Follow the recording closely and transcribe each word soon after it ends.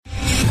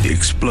The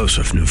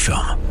explosive new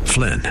film,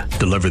 Flynn,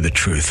 deliver the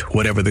truth,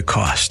 whatever the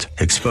cost,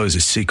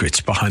 exposes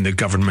secrets behind the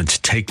government's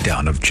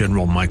takedown of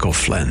General Michael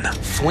Flynn.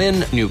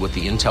 Flynn knew what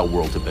the intel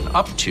world had been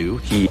up to.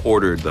 He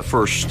ordered the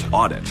first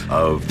audit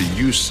of the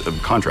use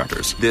of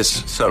contractors.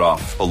 This set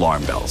off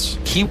alarm bells.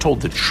 He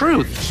told the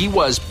truth. He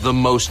was the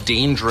most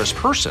dangerous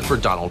person for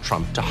Donald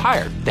Trump to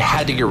hire. They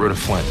had to get rid of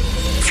Flynn.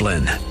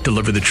 Flynn,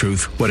 deliver the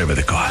truth, whatever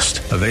the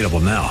cost. Available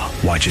now.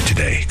 Watch it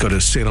today. Go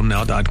to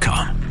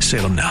salemnow.com.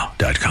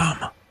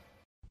 salemnow.com.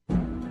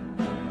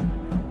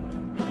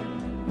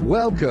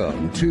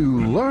 Welcome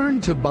to Learn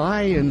to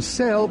Buy and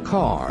Sell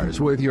Cars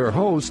with your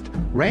host,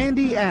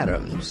 Randy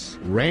Adams.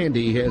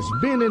 Randy has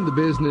been in the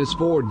business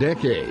for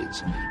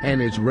decades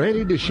and is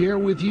ready to share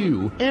with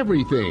you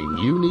everything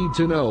you need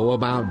to know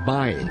about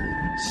buying,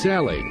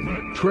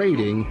 selling,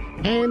 trading,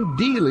 and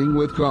dealing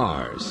with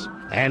cars.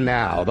 And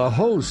now, the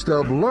host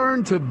of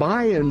Learn to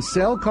Buy and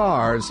Sell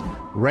Cars,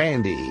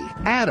 Randy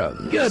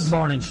Adams. Good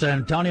morning, San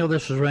Antonio.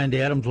 This is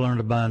Randy Adams,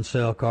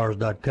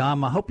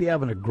 LearnToBuyAndSellCars.com. I hope you're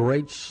having a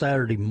great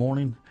Saturday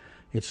morning.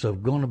 It's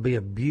going to be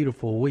a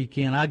beautiful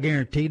weekend. I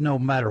guarantee no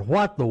matter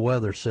what the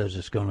weather says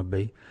it's going to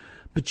be.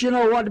 But you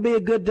know what? It'd be a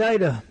good day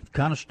to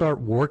kind of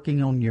start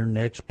working on your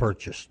next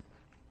purchase.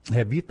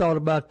 Have you thought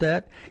about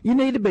that? You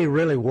need to be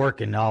really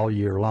working all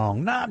year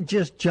long, not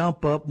just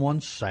jump up one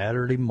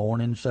Saturday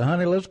morning and say,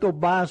 honey, let's go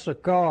buy us a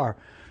car.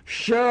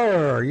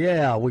 Sure,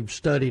 yeah, we've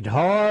studied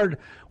hard.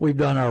 We've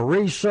done our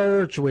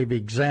research. We've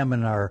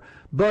examined our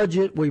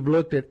budget. We've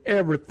looked at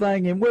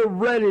everything, and we're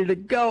ready to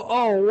go.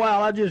 Oh,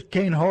 wow, I just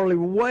can't hardly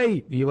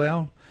wait.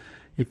 Well,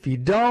 if you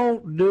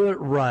don't do it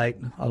right,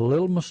 a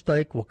little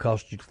mistake will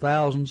cost you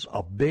thousands.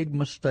 A big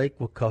mistake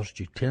will cost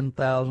you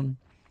 10,000.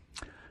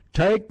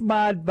 Take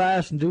my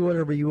advice and do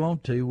whatever you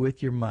want to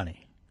with your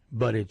money,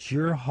 but it's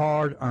your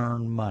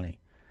hard-earned money.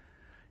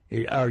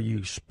 Are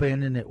you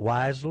spending it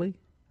wisely,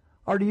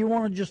 or do you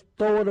want to just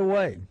throw it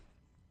away?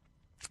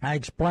 I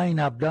explained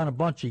I've done a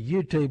bunch of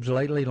YouTubes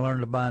lately,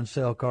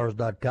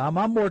 LearnToBuyAndSellCars.com.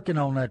 I'm working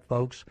on that,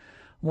 folks. I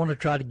want to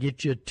try to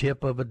get you a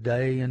tip of a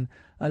day and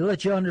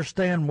let you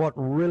understand what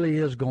really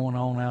is going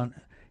on out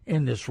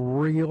in this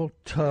real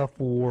tough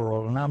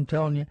world. And I'm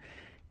telling you,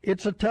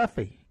 it's a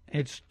toughie.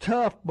 It's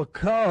tough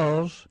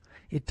because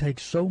it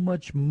takes so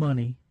much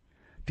money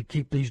to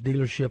keep these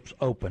dealerships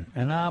open.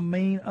 And I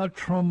mean a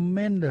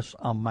tremendous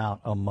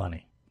amount of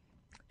money.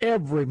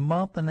 Every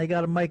month, and they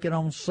got to make it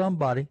on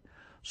somebody,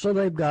 so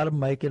they've got to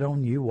make it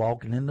on you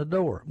walking in the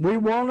door. We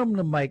want them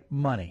to make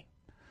money.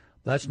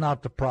 That's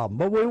not the problem.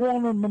 But we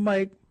want them to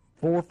make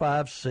 4,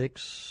 5,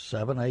 6,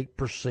 7,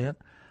 8%,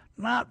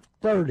 not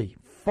 30,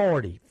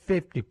 40,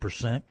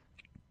 50%.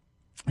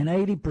 And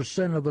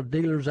 80% of the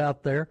dealers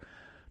out there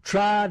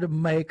try to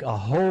make a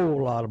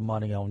whole lot of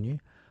money on you,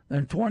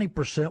 and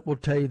 20% will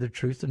tell you the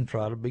truth and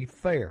try to be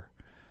fair.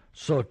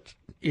 So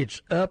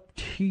it's up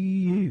to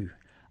you.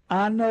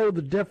 I know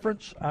the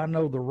difference. I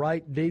know the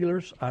right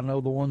dealers. I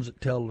know the ones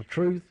that tell the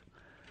truth.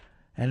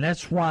 And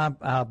that's why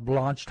I've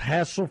launched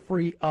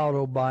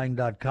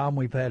HassleFreeAutoBuying.com.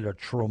 We've had a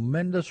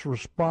tremendous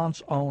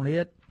response on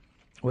it.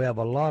 We have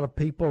a lot of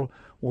people.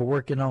 We're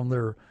working on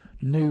their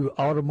new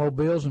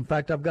automobiles. In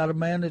fact, I've got a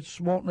man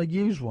that's wanting to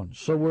use one,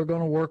 so we're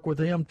going to work with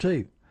him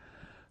too.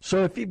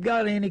 So if you've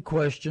got any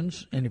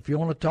questions, and if you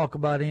want to talk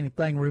about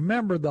anything,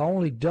 remember the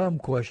only dumb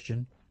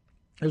question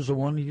is the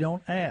one you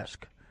don't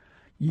ask.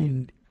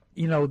 You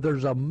know,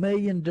 there's a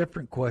million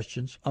different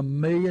questions, a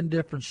million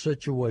different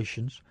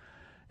situations,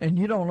 and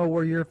you don't know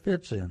where your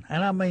fits in.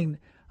 And I mean,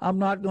 I'm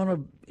not going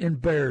to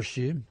embarrass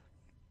you.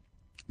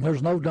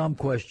 There's no dumb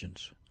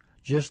questions,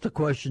 just the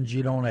questions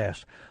you don't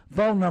ask.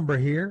 Phone number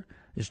here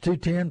is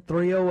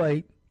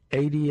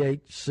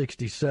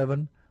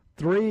 210-308-8867,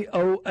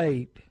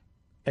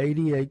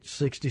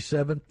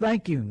 308-8867.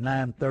 Thank you,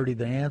 930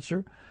 The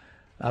Answer.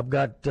 I've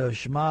got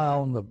Shema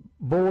on the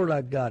board.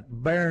 I've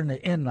got Baron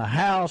in the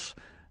house.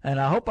 And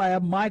I hope I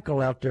have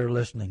Michael out there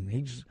listening.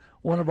 He's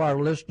one of our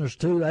listeners,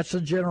 too. That's the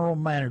general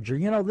manager.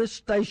 You know, this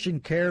station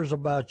cares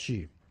about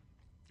you.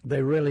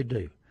 They really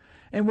do.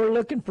 And we're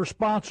looking for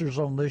sponsors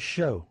on this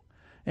show.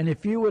 And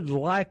if you would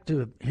like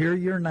to hear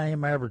your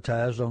name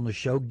advertised on the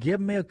show, give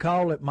me a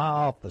call at my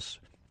office,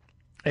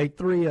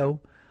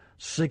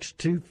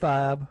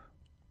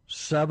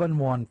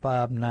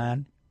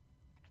 830-625-7159.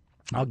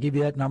 I'll give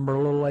you that number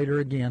a little later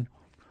again.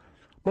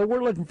 But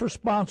we're looking for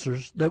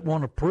sponsors that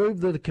want to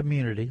prove to the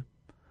community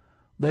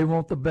they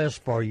want the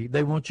best for you.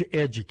 They want you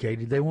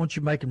educated. They want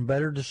you making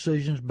better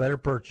decisions, better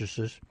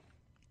purchases.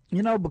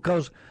 You know,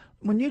 because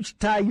when you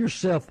tie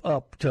yourself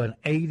up to an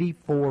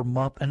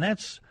 84-month, and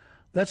that's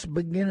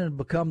beginning to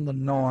become the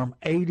norm,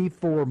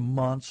 84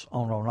 months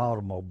on an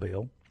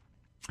automobile.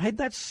 Hey,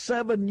 that's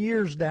 7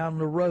 years down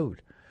the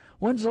road.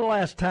 When's the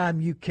last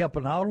time you kept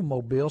an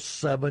automobile?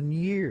 7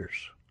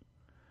 years.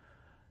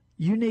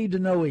 You need to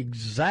know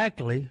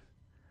exactly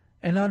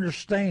and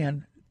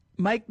understand.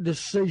 Make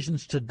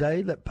decisions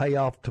today that pay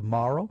off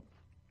tomorrow.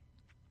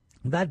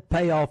 That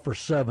payoff for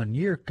 7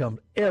 years comes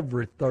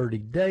every 30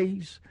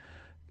 days,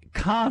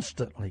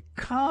 constantly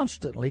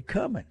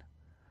coming.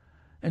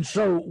 And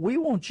so we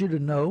want you to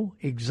know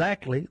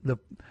exactly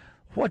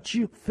what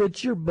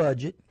fits your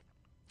budget,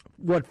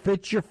 what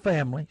fits your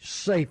family,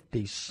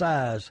 safety,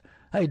 size.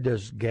 Hey,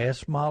 does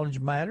gas mileage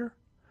matter?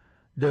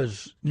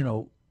 Does,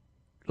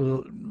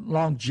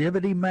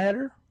 longevity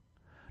matter?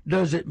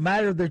 Does it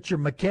matter that your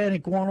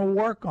mechanic want to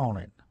work on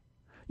it?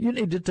 You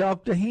need to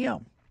talk to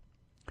him.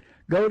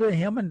 Go to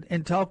him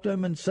and talk to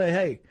him and say,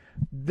 hey,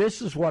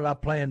 this is what I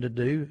plan to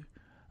do.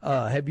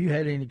 Have you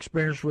had any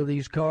experience with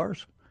these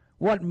cars?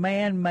 What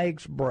man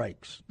makes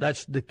breaks.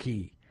 That's the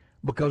key,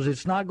 because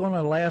it's not going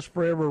to last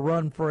forever,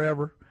 run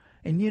forever.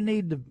 And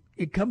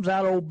it comes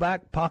out of Old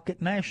Back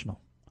Pocket National.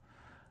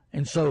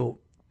 And so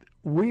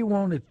we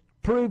want to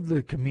prove to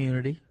the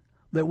community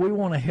that we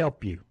want to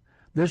help you.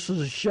 This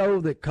is a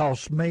show that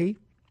costs me.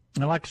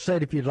 And like I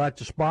said, if you'd like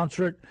to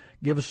sponsor it,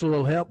 give us a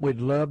little help. We'd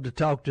love to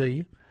talk to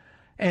you.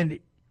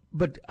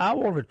 But I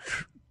want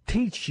to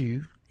teach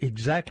you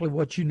exactly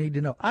what you need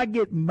to know. I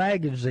get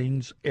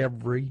magazines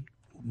every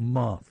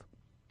month.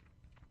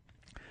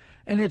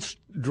 And it's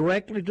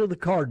directly to the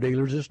car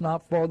dealers. It's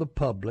not for the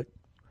public.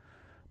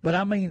 But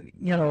I mean,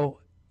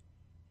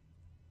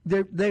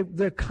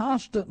 they're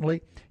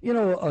constantly,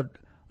 a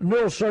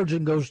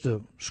neurosurgeon goes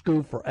to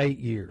school for 8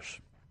 years.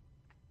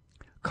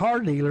 Car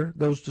dealer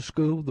goes to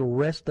school the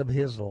rest of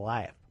his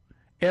life.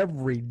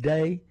 Every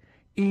day,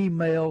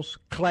 emails,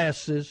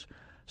 classes,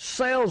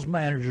 sales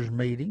managers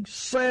meetings,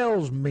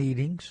 sales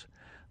meetings.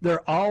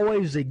 They're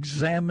always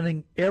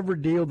examining every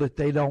deal that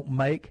they don't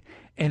make,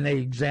 and they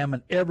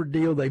examine every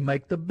deal they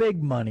make the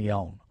big money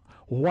on.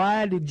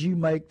 Why did you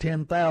make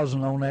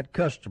 $10,000 on that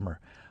customer?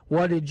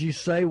 What did you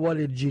say? What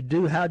did you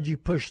do? How'd you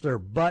push their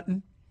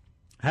button?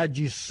 How'd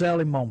you sell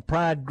him on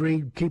pride,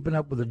 greed, keeping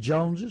up with the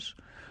Joneses,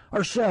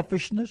 or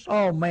selfishness?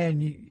 Oh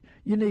man,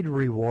 you need to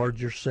reward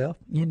yourself.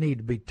 You need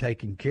to be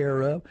taken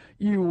care of.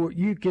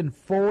 You can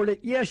afford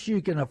it. Yes,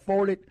 you can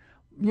afford it.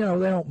 They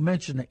don't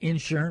mention the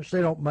insurance.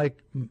 They don't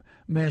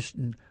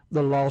mention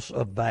the loss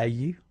of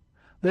value.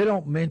 They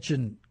don't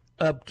mention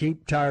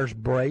upkeep, tires,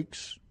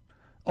 brakes,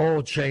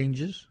 oil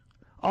changes.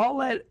 All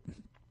that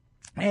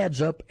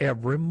adds up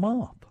every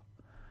month.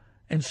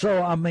 And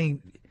so, I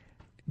mean,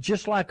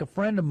 just like a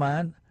friend of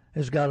mine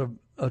has got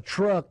a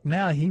truck,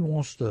 now he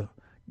wants to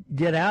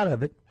get out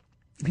of it.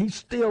 He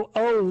still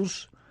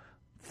owes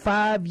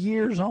 5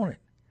 years on it.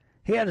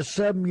 He had a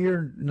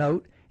 7-year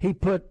note. He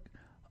put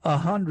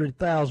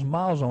 100,000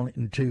 miles on it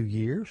in 2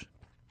 years.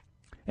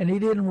 And he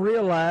didn't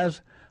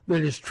realize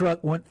that his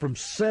truck went from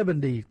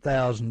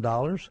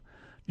 $70,000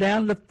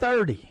 down to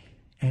 $30,000.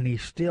 And he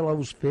still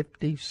owes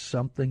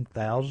 50-something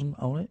thousand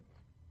on it.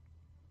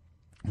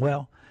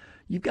 Well,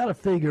 you've got to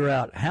figure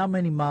out how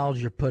many miles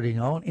you're putting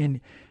on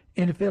and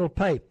if it'll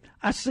pay.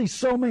 I see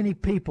so many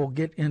people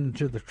get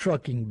into the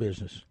trucking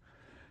business.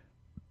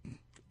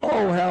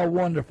 Oh, how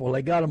wonderful.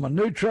 They got them a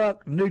new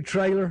truck, new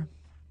trailer,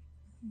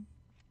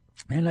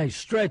 and they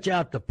stretch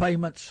out the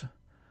payments,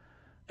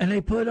 and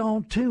they put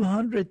on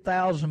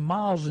 200,000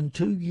 miles in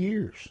 2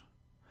 years.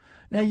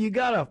 Now, you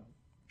got a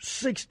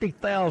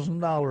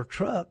 $60,000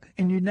 truck,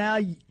 and now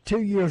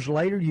 2 years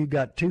later you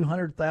got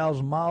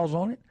 200,000 miles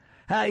on it.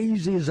 How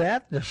easy is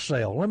that to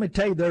sell? Let me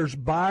tell you, there's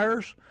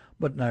buyers,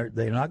 but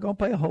they're not going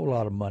to pay a whole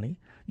lot of money.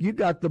 You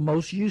got the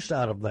most use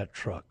out of that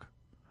truck.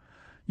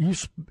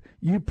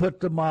 You put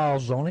the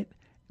miles on it,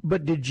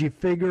 but did you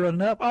figure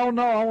enough? Oh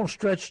no, I want to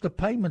stretch the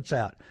payments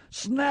out.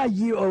 So now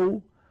you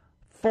owe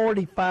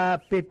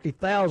 $45,000,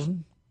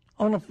 $50,000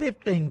 on a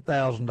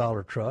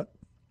 $15,000 truck.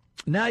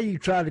 Now you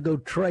try to go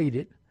trade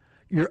it.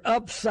 You're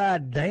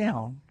upside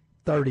down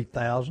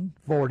 $30,000,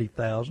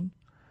 $40,000,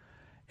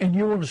 and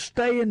you want to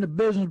stay in the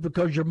business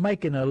because you're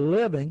making a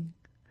living,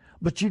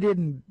 but you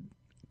didn't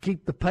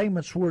keep the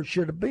payments where it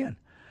should have been.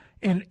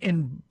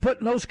 And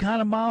putting those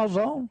kind of miles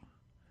on,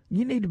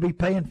 you need to be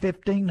paying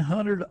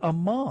 $1,500 a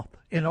month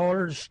in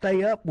order to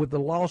stay up with the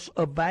loss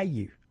of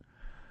value.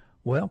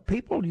 Well,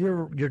 people,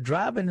 you're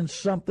driving in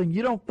something,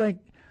 you don't think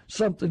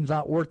something's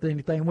not worth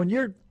anything. When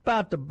you're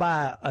about to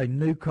buy a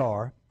new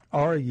car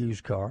or a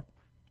used car,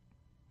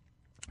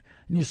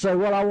 and you say,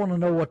 well, I want to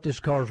know what this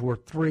car's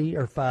worth 3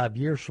 or 5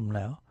 years from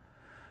now,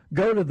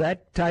 go to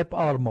that type of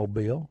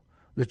automobile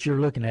that you're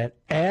looking at,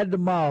 add the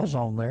miles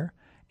on there,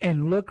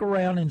 and look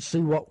around and see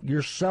what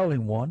you're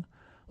selling one.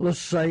 Let's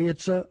say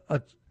it's a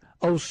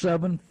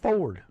 07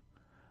 Ford.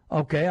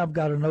 Okay, I've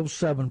got an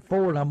 07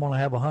 Ford. I'm going to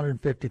have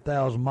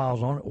 150,000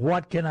 miles on it.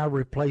 What can I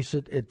replace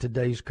it at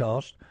today's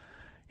cost?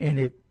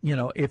 And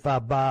if I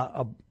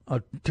buy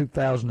a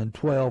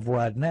 2012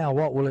 right now,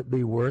 what will it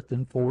be worth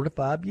in 4 to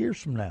 5 years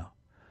from now?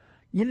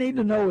 You need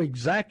to know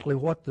exactly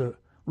what the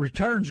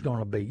return's going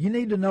to be. You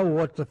need to know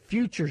what the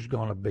future's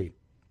going to be.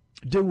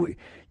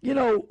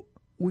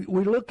 We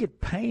look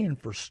at paying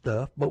for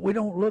stuff, but we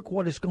don't look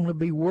what it's going to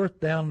be worth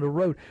down the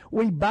road.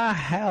 We buy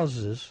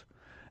houses,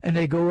 and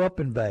they go up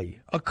in value.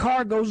 A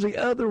car goes the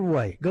other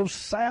way, goes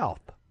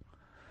south.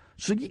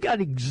 So you got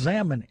to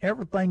examine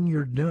everything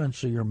you're doing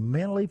so you're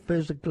mentally,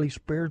 physically,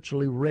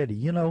 spiritually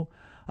ready.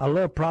 I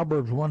love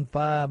Proverbs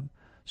 1:5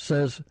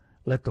 says,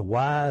 let the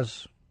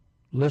wise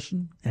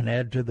listen and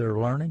add to their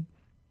learning.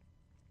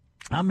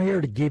 I'm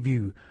here to give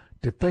you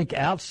to think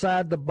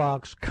outside the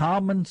box,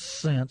 common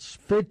sense,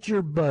 fit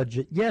your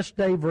budget. Yes,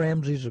 Dave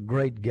Ramsey's a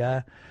great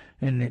guy,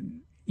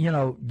 and,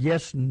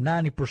 yes,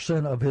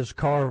 90% of his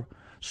car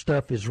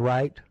stuff is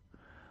right.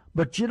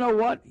 But you know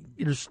what?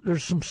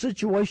 There's some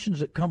situations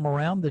that come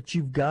around that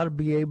you've got to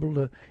be able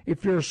to,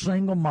 if you're a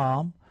single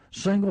mom,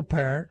 single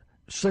parent,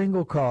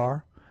 single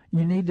car,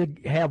 you need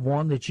to have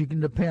one that you can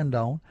depend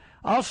on.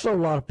 Also, a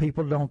lot of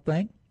people don't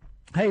think,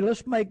 hey,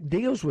 let's make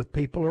deals with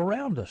people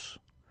around us.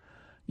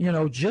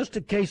 Just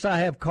in case I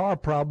have car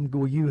problems,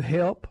 will you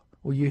help?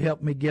 Will you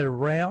help me get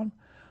around?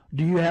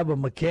 Do you have a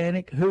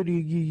mechanic? Who do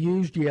you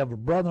use? Do you have a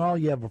brother-in-law?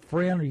 You have a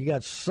friend? Or you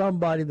got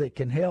somebody that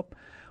can help?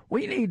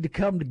 We need to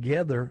come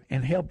together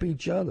and help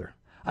each other.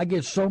 I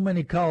get so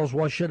many calls,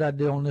 what should I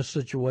do in this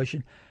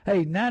situation?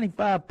 Hey,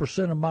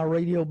 95% of my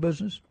radio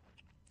business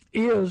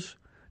is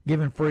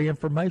giving free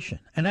information,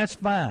 and that's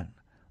fine.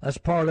 That's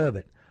part of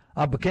it.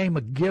 I became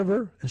a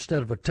giver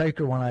instead of a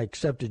taker when I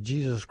accepted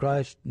Jesus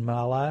Christ in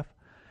my life,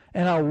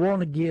 and I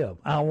want to give.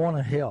 I want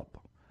to help.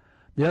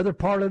 The other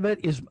part of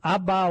it is I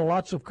buy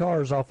lots of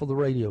cars off of the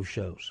radio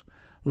shows.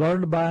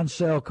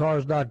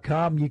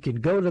 LearnToBuyAndSellCars.com. You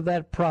can go to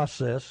that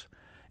process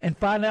and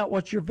find out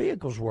what your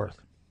vehicle's worth.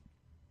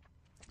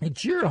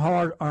 It's your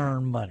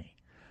hard-earned money.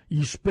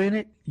 You spent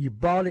it, you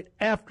bought it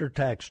after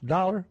tax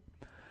dollar.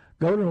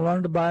 Go to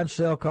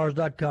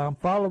LearnToBuyAndSellCars.com,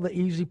 follow the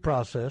easy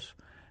process,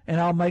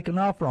 and I'll make an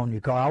offer on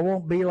your car. I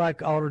won't be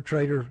like Auto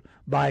Trader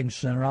Buying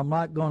Center. I'm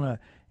not going to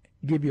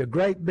give you a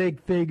great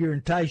big figure,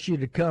 entice you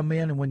to come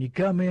in, and when you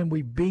come in,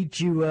 we beat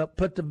you up,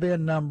 put the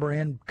VIN number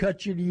in,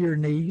 cut you to your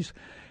knees,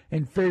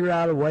 and figure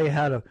out a way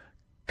how to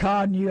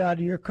con you out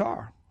of your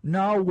car.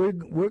 No,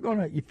 we're going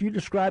to, if you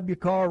describe your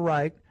car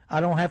right,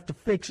 I don't have to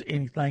fix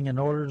anything in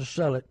order to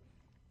sell it.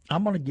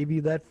 I'm going to give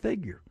you that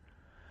figure.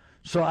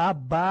 So I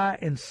buy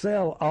and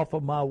sell off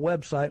of my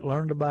website,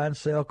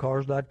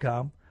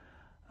 LearnToBuyAndSellCars.com.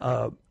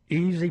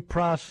 Easy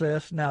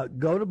process. Now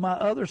go to my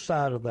other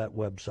side of that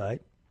website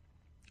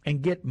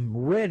and get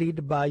ready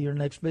to buy your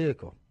next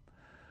vehicle.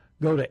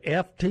 Go to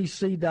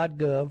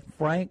ftc.gov,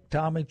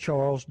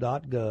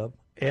 franktommycharles.gov,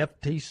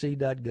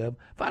 ftc.gov.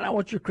 Find out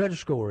what your credit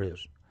score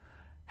is.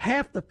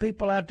 Half the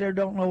people out there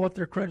don't know what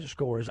their credit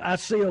score is. I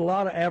see a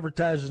lot of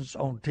advertisements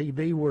on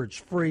TV where it's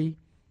free,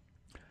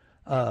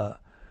 and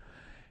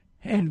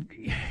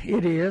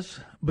it is,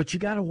 but you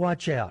got to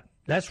watch out.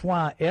 That's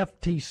why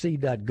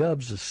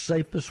ftc.gov is the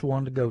safest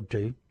one to go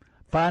to.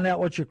 Find out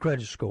what your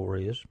credit score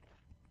is.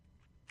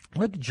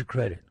 Look at your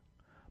credit.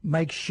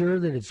 Make sure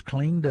that it's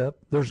cleaned up.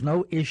 There's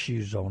no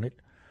issues on it.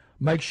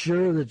 Make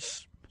sure that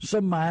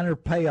some minor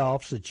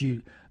payoffs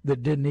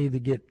that didn't either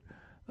get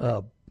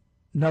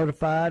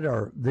notified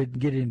or didn't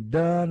get it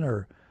done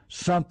or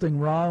something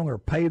wrong or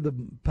pay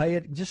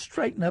it. Just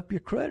straighten up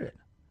your credit,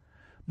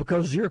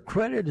 because your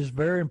credit is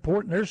very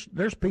important.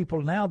 There's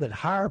people now that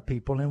hire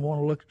people and want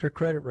to look at their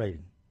credit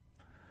rating.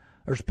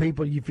 There's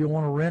people, if you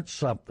want to rent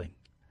something,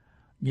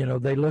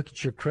 they look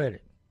at your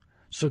credit.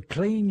 So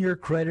clean your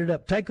credit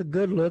up. Take a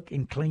good look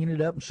and clean it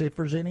up and see if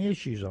there's any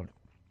issues on it.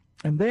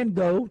 And then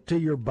go to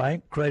your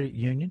bank, credit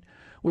union.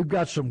 We've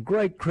got some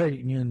great credit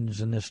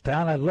unions in this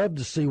town. I'd love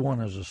to see one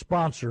as a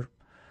sponsor,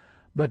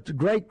 but the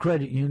great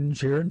credit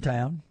unions here in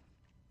town,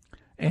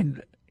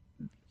 and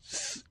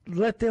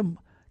let them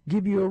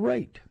give you a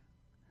rate.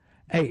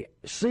 Hey,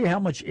 see how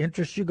much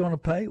interest you're going to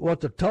pay,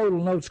 what the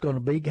total note's going to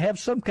be. Have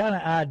some kind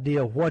of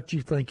idea of what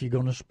you think you're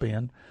going to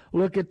spend.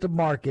 Look at the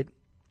market.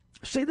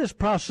 See, this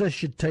process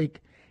should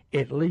take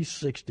at least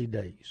 60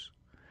 days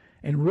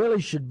and really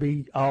should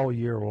be all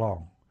year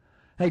long.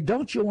 Hey,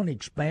 don't you want to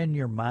expand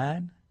your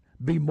mind,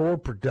 be more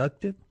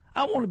productive?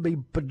 I want to be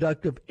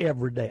productive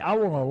every day. I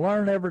want to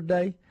learn every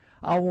day.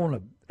 I want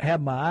to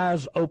have my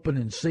eyes open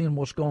and seeing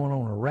what's going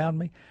on around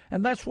me.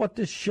 And that's what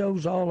this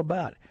show's all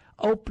about,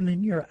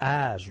 opening your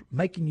eyes,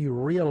 making you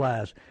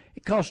realize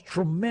it costs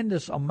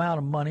tremendous amount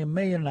of money, $1.5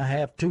 million,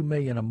 $2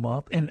 million a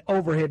month, and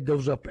overhead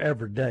goes up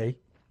every day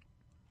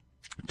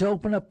to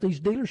open up these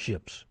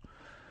dealerships.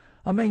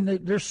 I mean,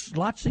 there's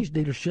lots of these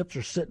dealerships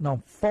are sitting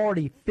on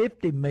 $40,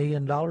 $50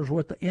 million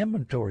worth of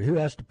inventory. Who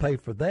has to pay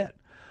for that?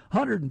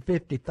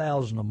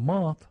 $150,000 a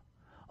month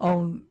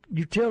on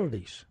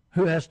utilities.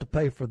 Who has to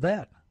pay for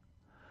that?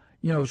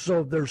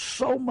 So there's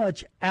so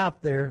much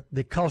out there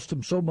that costs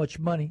them so much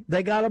money.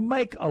 They got to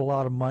make a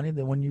lot of money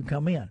than when you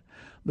come in.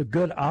 The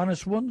good,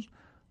 honest ones,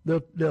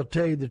 they'll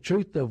tell you the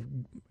truth. They'll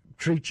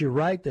treat you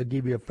right. They'll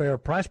give you a fair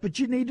price, but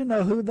you need to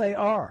know who they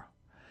are.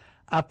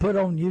 I put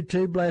on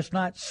YouTube last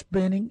night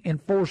Spinning in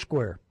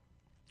Foursquare.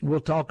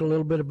 We'll talk a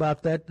little bit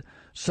about that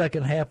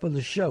second half of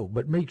the show.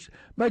 But make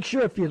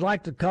sure if you'd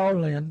like to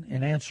call in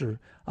and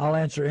I'll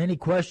answer any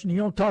question. You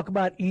don't talk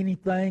about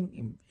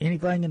anything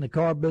in the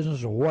car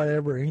business or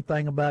whatever,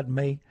 anything about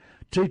me,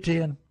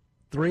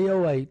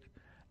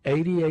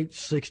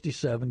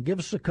 210-308-8867. Give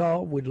us a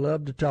call. We'd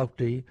love to talk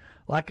to you.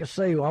 Like I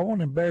say, I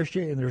won't embarrass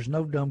you, and there's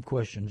no dumb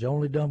questions. The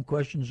only dumb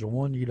questions are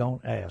one you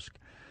don't ask.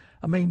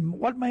 I mean,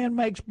 what man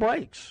makes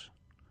brakes?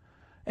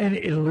 And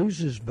it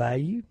loses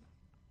value.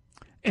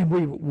 And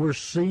we're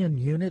seeing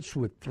units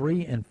with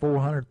 300,000 and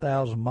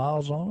 400,000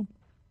 miles on them.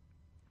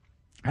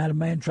 I had a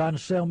man trying to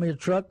sell me a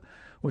truck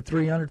with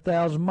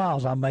 300,000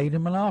 miles. I made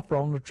him an offer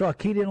on the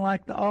truck. He didn't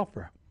like the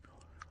offer.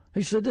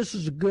 He said, this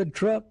is a good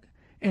truck,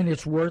 and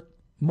it's worth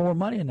more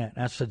money than that.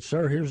 And I said,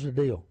 sir, here's the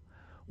deal.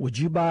 Would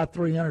you buy a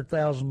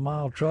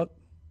 300,000-mile truck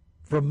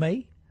from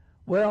me?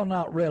 Well,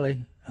 not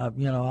really.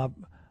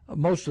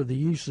 Most of the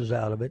use is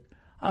out of it.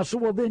 I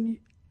said, well, then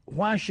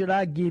why should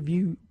I give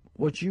you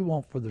what you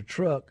want for the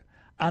truck?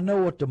 I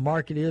know what the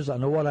market is. I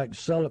know what I can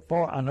sell it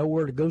for. I know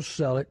where to go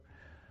sell it.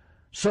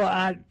 So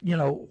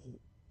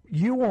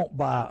you won't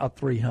buy a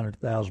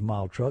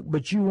 300,000-mile truck,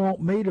 but you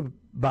want me to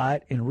buy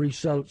it and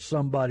resell it to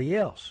somebody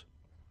else.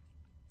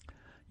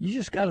 You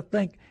just got to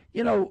think,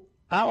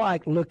 I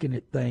like looking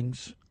at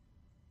things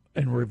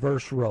in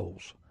reverse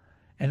roles.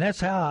 And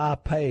that's how I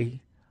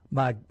pay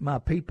my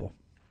people.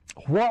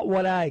 What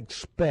would I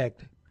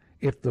expect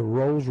if the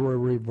roles were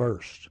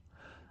reversed?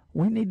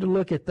 We need to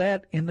look at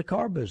that in the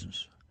car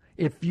business.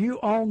 If you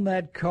own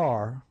that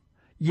car,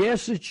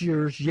 yes, it's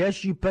yours.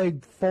 Yes, you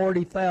paid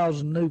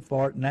 $40,000 new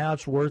for it. Now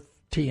it's worth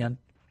 $10,000.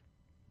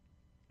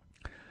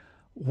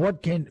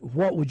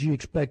 What would you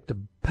expect to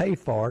pay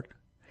for it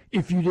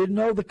if you didn't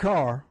know the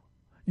car,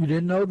 you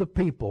didn't know the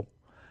people,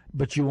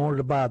 but you wanted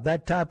to buy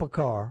that type of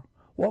car?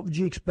 What would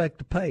you expect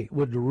to pay?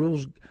 Would the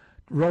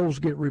roles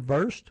get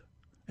reversed?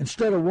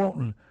 Instead of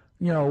wanting,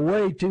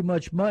 way too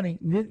much money,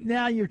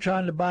 now you're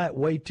trying to buy it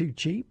way too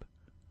cheap.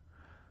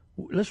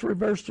 Let's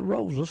reverse the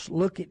roles. Let's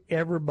look at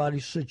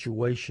everybody's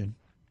situation.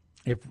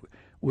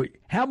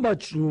 How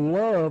much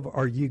love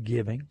are you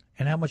giving,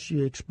 and how much do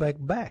you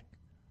expect back?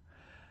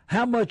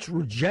 How much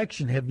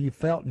rejection have you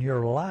felt in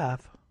your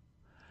life?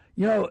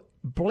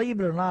 Believe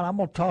it or not, I'm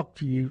going to talk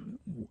to you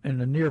in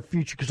the near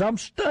future because I'm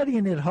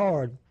studying it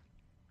hard.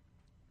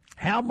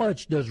 How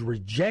much does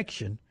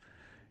rejection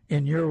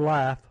in your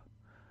life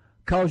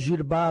cause you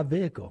to buy a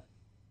vehicle?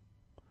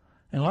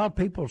 And a lot of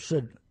people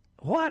said,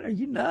 what, are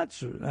you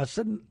nuts? I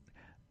said,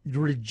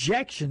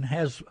 rejection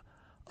has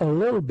a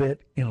little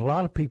bit in a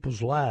lot of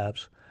people's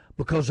lives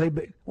because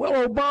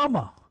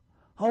Obama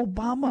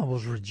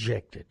was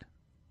rejected.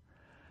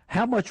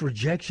 How much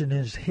rejection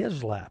is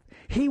his life?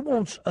 He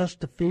wants us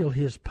to feel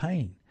his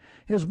pain.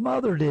 His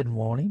mother didn't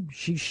want him.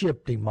 She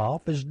shipped him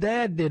off. His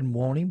dad didn't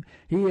want him.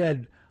 He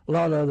had a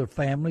lot of other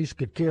families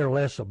could care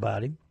less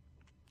about him.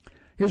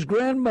 His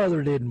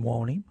grandmother didn't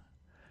want him.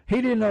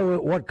 He didn't know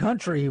what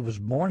country he was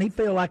born. He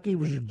felt like he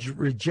was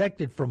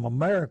rejected from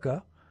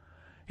America.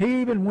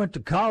 He even went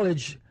to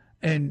college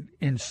and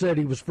said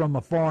he was from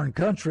a foreign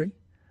country.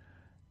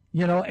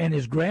 And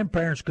his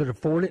grandparents could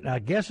afford it, and I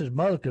guess his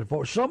mother could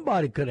afford it.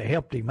 Somebody could have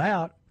helped him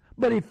out,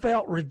 but he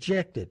felt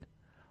rejected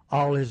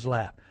all his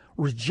life.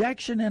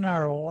 Rejection in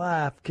our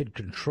life could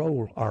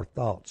control our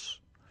thoughts.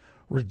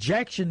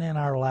 Rejection in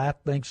our life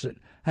thinks that,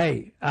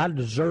 hey, I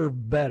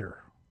deserve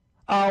better.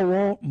 I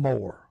want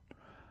more.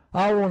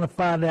 I want to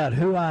find out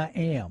who I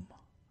am,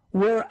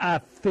 where I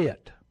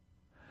fit.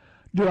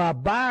 Do I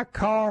buy a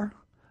car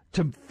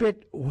to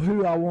fit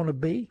who I want to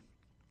be?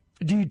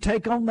 Do you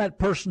take on that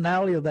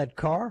personality of that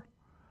car?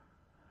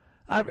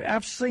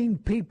 I've seen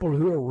people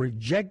who are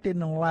rejected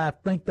in life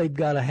think they've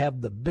got to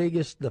have the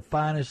biggest, the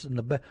finest, and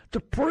the best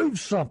to prove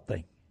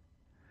something.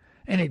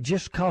 And it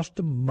just costs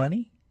them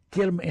money,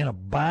 get them in a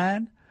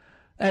bind.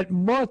 That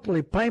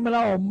monthly payment,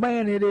 oh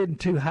man, it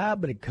isn't too high,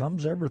 but it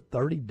comes every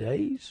 30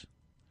 days.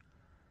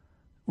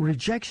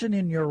 Rejection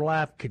in your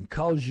life can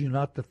cause you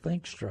not to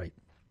think straight.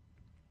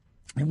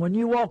 And when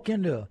you walk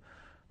into a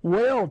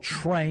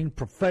well-trained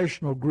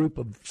professional group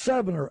of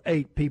 7 or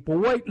 8 people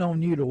waiting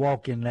on you to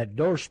walk in that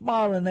door,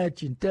 smiling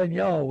at you and telling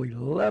you, oh, we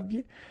love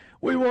you.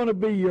 We want to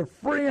be your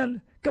friend.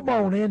 Come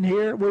on in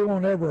here. We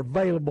want every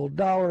available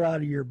dollar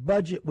out of your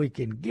budget we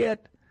can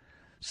get.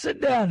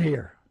 Sit down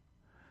here.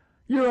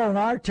 You're on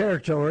our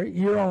territory.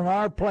 You're on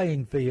our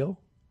playing field.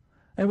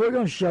 And we're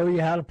going to show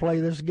you how to play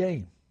this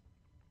game.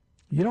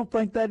 You don't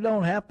think that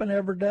don't happen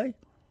every day?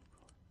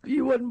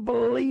 You wouldn't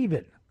believe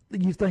it.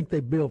 You think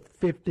they build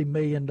 $50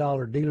 million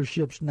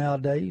dealerships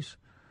nowadays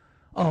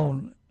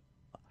on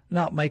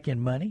not making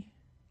money?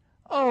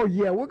 Oh,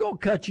 yeah, we're going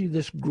to cut you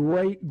this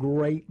great,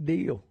 great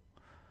deal.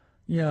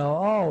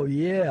 Oh,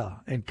 yeah,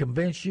 and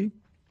convince you.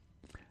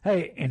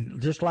 Hey,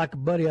 and just like a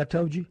buddy I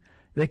told you,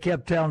 they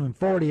kept telling him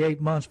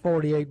 48 months,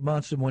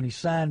 and when he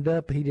signed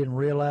up, he didn't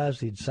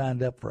realize he'd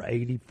signed up for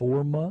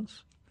 84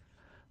 months.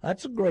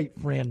 That's a great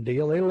friend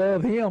deal. They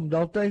love him,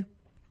 don't they?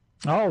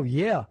 Oh,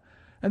 yeah.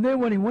 And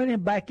then when he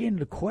went back in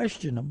to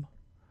question him,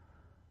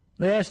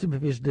 they asked him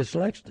if he's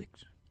dyslexic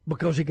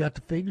because he got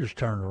the figures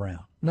turned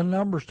around, the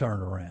numbers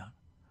turned around.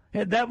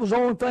 And that was the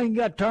only thing he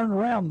got turned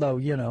around,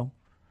 though,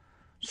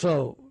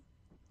 So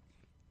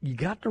you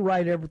got to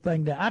write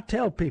everything down. I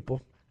tell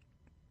people,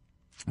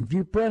 if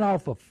you print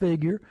off a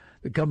figure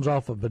that comes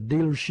off of a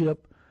dealership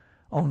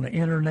on the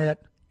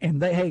internet,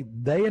 and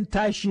they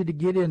entice you to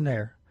get in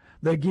there,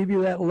 they give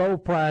you that low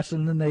price,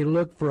 and then they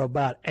look for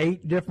about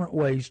 8 different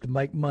ways to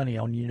make money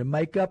on you to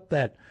make up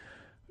that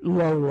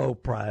low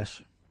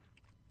price.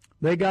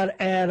 They got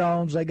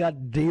add-ons. They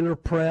got dealer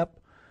prep.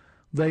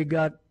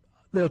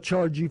 They'll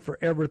charge you for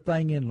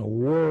everything in the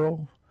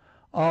world.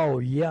 Oh,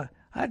 yeah.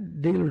 I had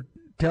a dealer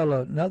tell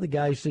another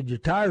guy, he said, your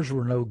tires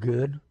were no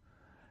good,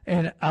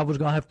 and I was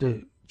going to have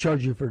to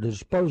charge you for the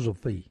disposal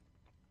fee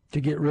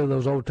to get rid of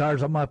those old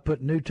tires. I might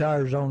put new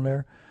tires on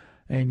there,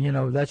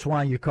 and, that's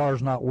why your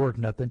car's not worth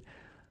nothing.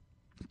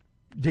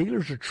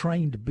 Dealers are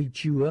trained to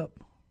beat you up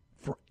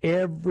for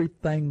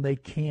everything they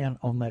can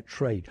on that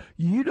trade.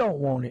 You don't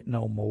want it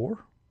no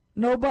more.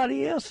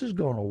 Nobody else is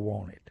going to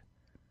want it.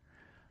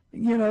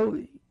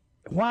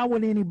 Why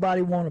would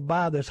anybody want to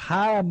buy this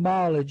high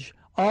mileage,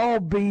 all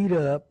beat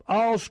up,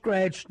 all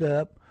scratched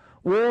up,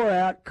 wore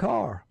out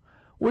car?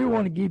 We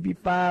want to give you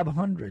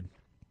 $500.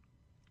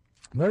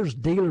 There's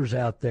dealers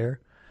out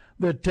there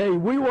that tell you,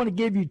 we want to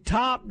give you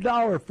top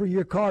dollar for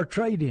your car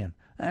trade-in.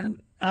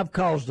 And I've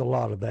caused a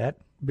lot of that,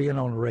 being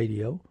on the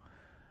radio.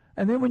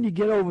 And then when you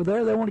get over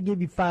there, they want to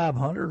give you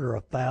 $500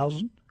 or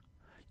 $1,000.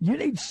 You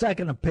need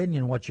second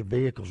opinion what your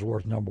vehicle's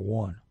worth, number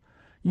one.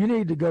 You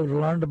need to go to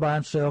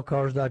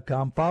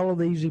learntobuyandSellCars.com, follow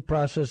the easy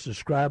process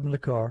describing the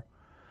car.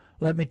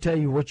 Let me tell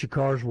you what your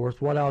car's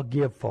worth, what I'll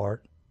give for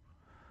it.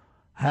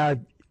 How,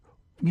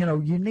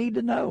 you need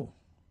to know.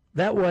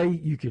 That way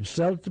you can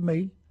sell it to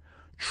me,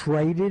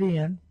 trade it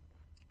in,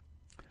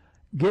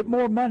 get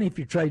more money if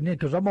you're trading in,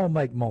 because I'm going to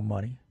make more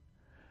money.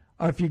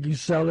 Or if you can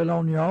sell it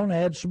on your own,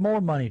 add some more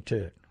money to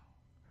it.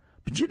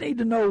 But you need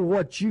to know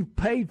what you've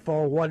paid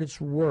for, what it's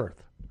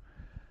worth.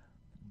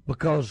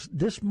 Because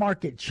this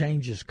market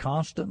changes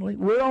constantly.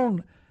 We're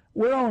on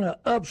an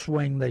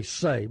upswing, they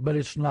say, but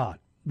it's not.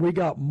 We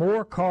got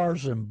more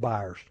cars than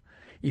buyers.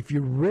 If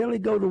you really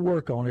go to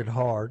work on it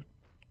hard,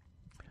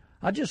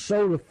 I just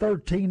sold a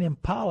 13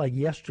 Impala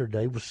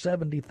yesterday with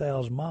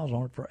 70,000 miles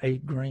on it for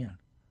 $8,000.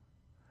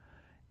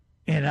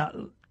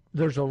 And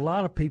there's a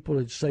lot of people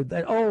that say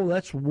that, oh,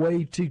 that's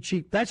way too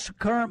cheap. That's the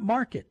current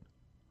market.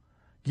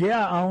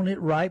 Yeah, I own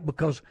it right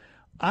because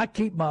I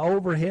keep my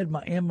overhead,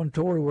 my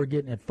inventory, we're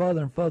getting it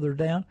further and further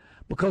down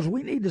because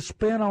we need to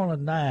spend on a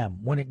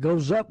dime. When it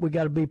goes up, we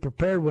got to be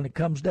prepared. When it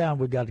comes down,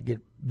 we got to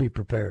be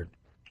prepared.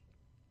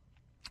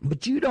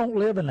 But you don't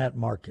live in that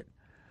market.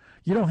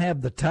 You don't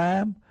have the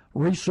time,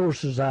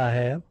 resources I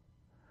have,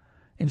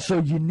 and so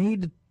you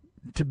need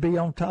to be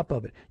on top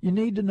of it. You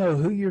need to know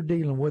who you're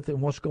dealing with and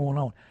what's going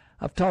on.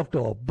 I've talked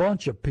to a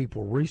bunch of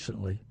people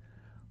recently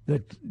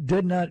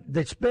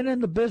that's been in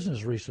the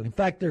business recently. In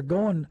fact, I've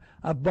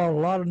bought a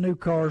lot of new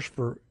cars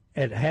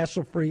at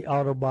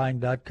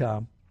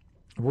HassleFreeAutoBuying.com.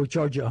 We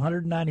charge you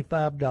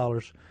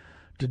 $195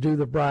 to do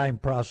the buying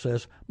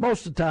process.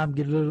 Most of the time,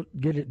 get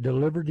it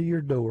delivered to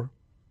your door.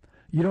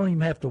 You don't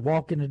even have to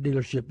walk in the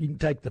dealership. You can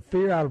take the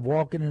fear out of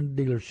walking in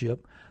the dealership,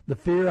 the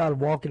fear out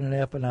of walking in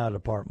an F&I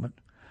department.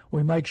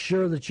 We make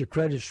sure that your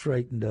credit's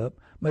straightened up,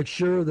 make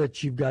sure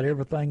that you've got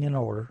everything in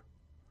order,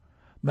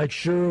 make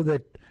sure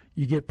that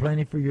you get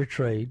plenty for your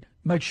trade,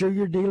 make sure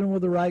you're dealing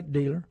with the right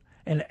dealer,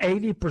 and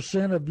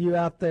 80% of you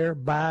out there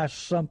buy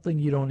something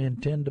you don't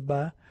intend to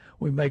buy.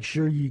 We make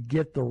sure you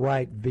get the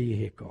right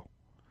vehicle.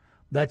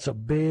 That's a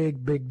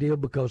big, big deal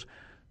because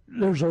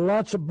there's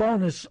lots of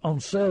bonus on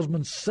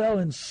salesmen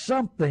selling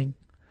something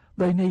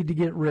they need to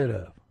get rid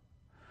of.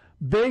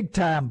 Big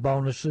time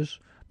bonuses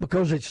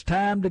because it's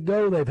time to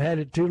go. They've had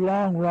it too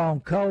long, wrong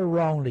color,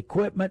 wrong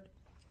equipment,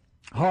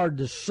 hard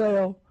to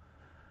sell.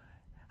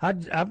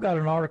 I've got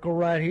an article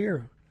right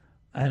here,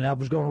 and I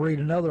was going to read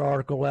another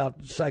article out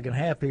the second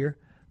half here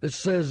that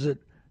says that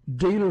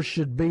dealers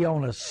should be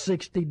on a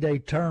 60-day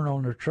turn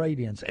on their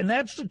trade-ins. And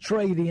that's the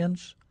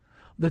trade-ins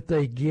that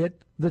they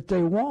get that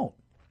they want.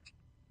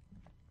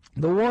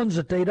 The ones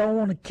that they don't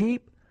want to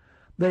keep,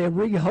 they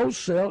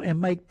re-wholesale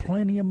and make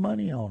plenty of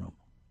money on them.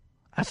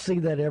 I see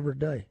that every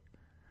day.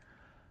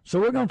 So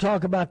we're going to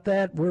talk about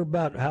that. We're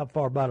about how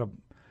far?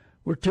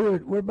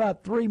 We're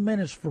about 3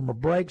 minutes from a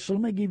break. So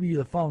let me give you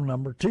the phone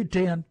number,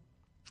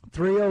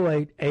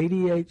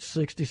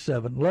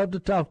 210-308-8867. Love to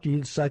talk to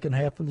you the second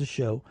half of the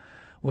show.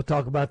 We'll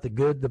talk about the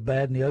good, the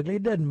bad, and the ugly.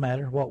 It doesn't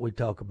matter what we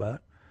talk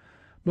about.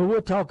 But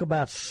we'll talk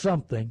about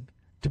something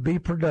to be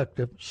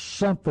productive,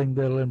 something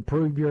that will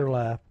improve your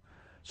life,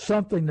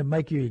 something to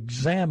make you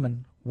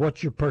examine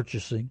what you're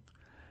purchasing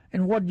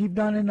and what you've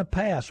done in the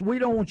past. We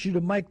don't want you to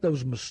make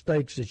those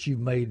mistakes that you've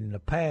made in the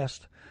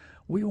past.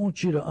 We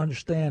want you to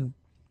understand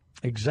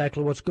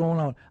exactly what's going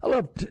on. I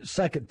love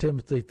 2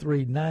 Timothy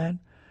 3:9.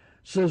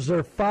 Says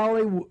their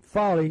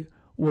folly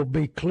will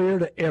be clear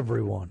to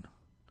everyone.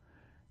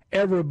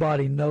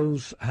 Everybody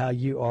knows how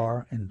you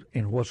are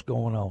and what's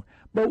going on.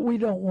 But we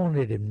don't want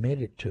to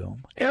admit it to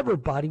them.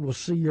 Everybody will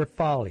see your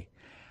folly.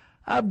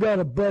 I've got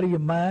a buddy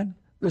of mine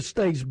that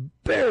stays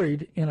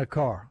buried in a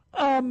car.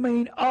 I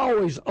mean,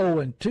 always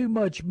owing too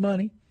much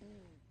money.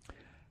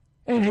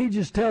 And he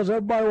just tells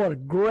everybody what a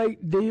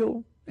great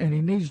deal, and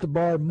he needs to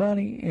borrow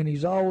money, and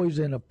he's always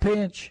in a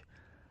pinch.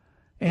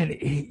 And,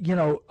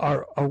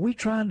 are we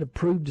trying to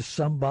prove to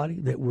somebody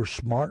that we're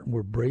smart and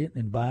we're brilliant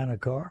in buying a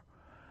car?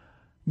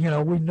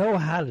 We know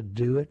how to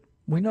do it.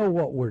 We know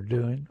what we're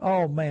doing.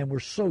 Oh, man, we're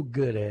so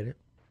good at it.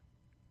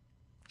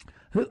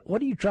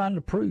 What are you trying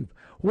to prove?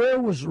 Where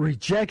was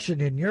rejection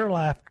in your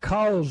life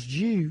caused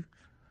you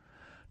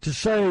to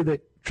say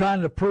that,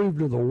 trying to prove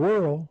to the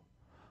world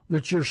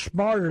that you're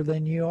smarter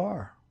than you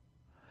are?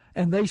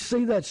 And they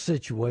see that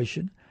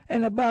situation,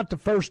 and about the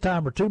first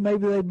time or two,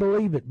 maybe they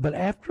believe it. But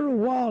after a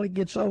while, it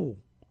gets old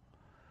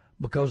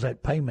because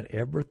that payment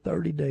every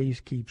 30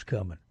 days keeps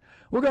coming.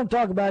 We're going to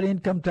talk about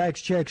income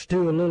tax checks,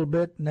 too, a little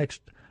bit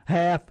next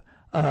half.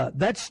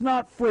 That's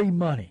not free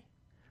money.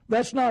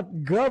 That's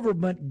not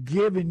government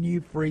giving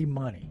you free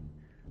money.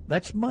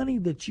 That's money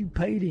that you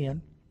paid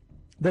in.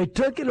 They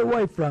took it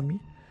away from you.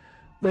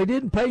 They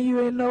didn't pay you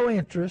in no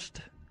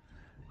interest.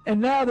 And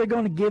now they're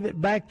going to give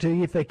it back to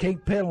you if they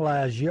can't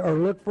penalize you or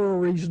look for a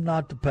reason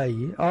not to pay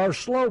you or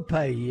slow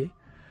pay you.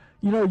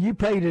 You know, you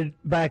paid it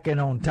back in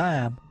on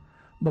time.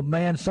 But,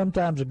 man,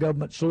 sometimes the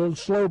government's a little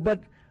slow.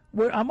 But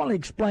I'm going to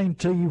explain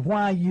to you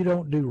why you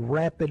don't do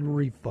rapid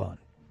refund.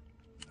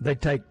 They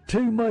take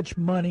too much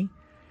money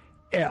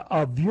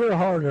of your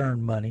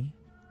hard-earned money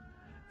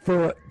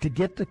to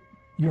get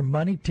your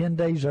money 10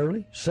 days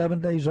early,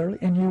 7 days early,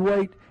 and you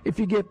wait. If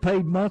you get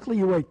paid monthly,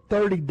 you wait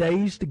 30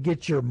 days to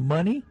get your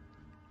money.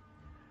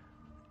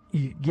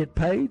 You get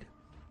paid,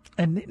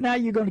 and now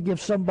you're going to give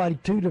somebody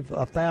 $2,000 to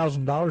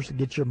 $1,000 to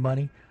get your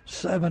money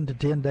 7 to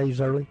 10 days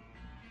early.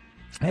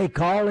 Hey,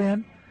 call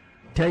in.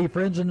 Tell your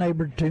friends and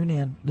neighbors to tune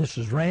in. This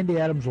is Randy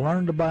Adams,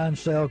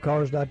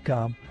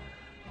 LearnToBuyAndSellCars.com.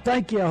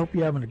 Thank you. I hope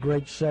you're having a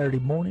great Saturday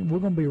morning. We're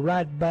going to be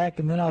right back,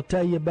 and then I'll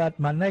tell you about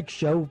my next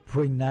show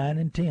between 9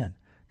 and 10.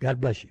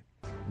 God bless you.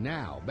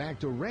 Now, back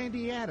to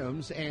Randy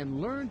Adams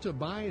and Learn to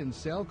Buy and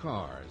Sell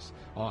Cars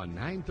on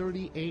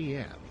 9:30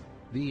 a.m.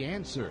 The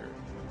Answer.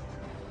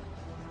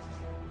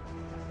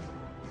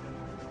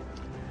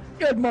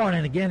 Good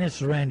morning again. This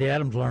is Randy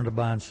Adams,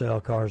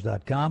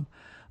 LearnToBuyAndSellCars.com.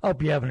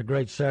 Hope you're having a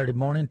great Saturday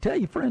morning. Tell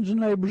your friends and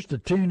neighbors to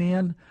tune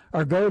in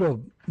or go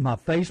to my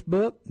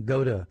Facebook,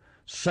 go to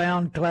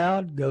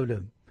SoundCloud, go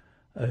to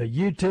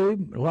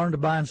YouTube,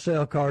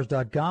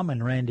 LearnToBuyAndSellCars.com,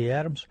 and Randy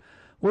Adams.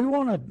 We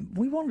want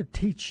to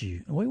teach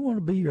you. We want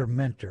to be your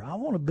mentor. I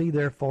want to be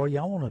there for you.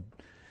 I want to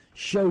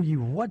show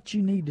you what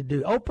you need to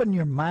do. Open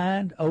your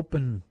mind,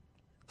 open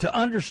to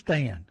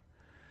understand.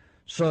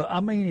 So, I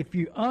mean, if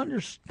you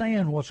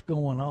understand what's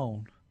going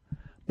on,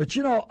 but,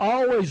 you know,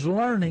 always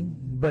learning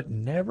but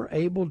never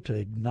able to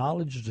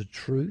acknowledge the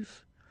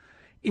truth,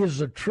 is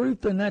the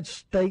truth in that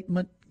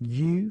statement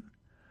you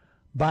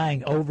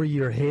buying over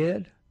your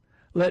head,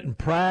 letting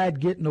pride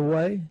get in the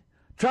way,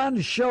 trying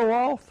to show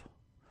off,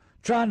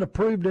 trying to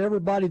prove to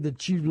everybody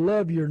that you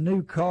love your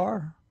new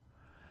car?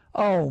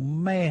 Oh,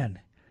 man,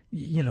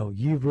 you know,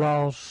 you've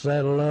lost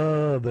that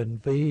love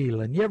and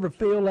feeling. You ever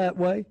feel that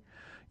way?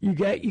 You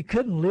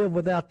couldn't live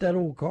without that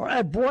old car,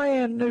 a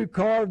brand new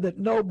car that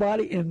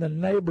nobody in the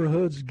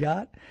neighborhood's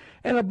got.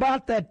 And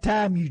about that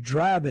time you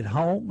drive it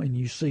home and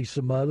you see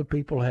some other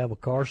people have a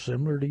car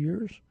similar to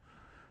yours.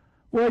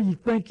 Well, you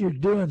think you're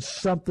doing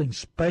something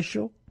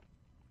special?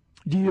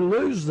 Do you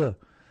lose the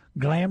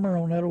glamour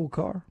on that old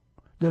car?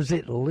 Does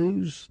it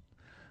lose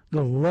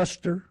the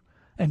luster?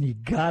 And you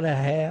got to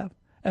have?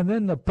 And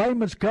then the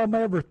payments come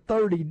every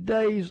 30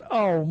 days.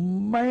 Oh,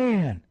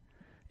 man,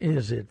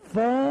 is it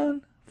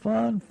fun?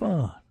 Fun.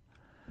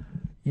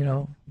 You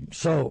know,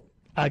 so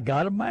I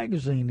got a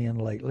magazine in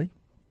lately.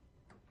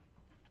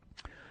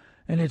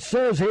 And it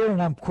says here, and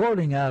I'm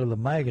quoting out of the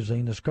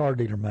magazine, this Car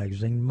Dealer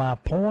magazine, my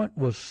point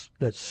was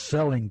that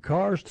selling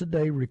cars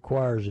today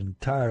requires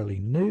entirely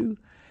new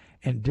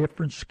and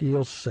different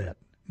skill set,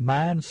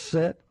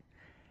 mindset,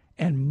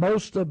 and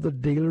most of the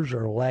dealers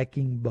are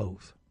lacking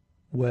both.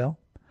 Well,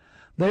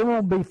 they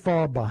won't be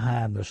far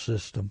behind the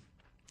system.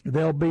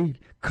 They'll be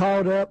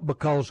caught up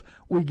because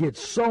we get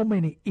so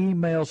many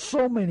emails,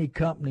 so many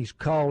companies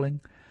calling,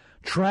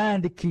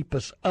 trying to keep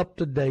us up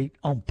to date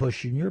on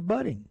pushing your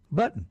button.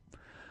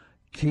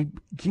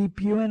 Keep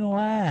you in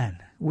line.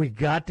 We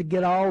got to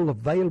get all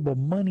available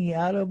money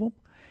out of them.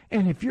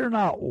 And if you're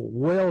not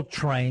well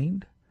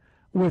trained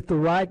with the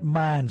right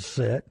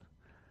mindset,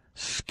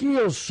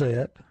 skill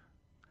set,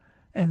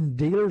 and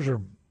dealers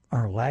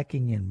are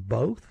lacking in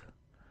both,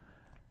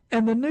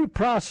 and the new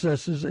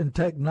processes and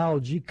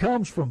technology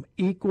comes from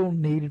equal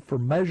needed for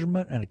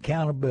measurement and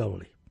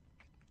accountability.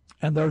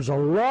 And there's a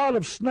lot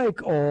of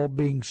snake oil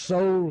being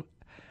sold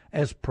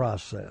as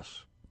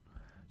process.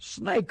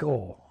 Snake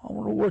oil. I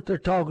wonder what they're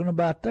talking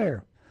about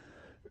there.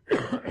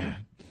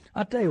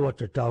 I'll tell you what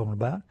they're talking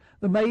about.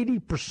 The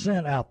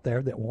 80% out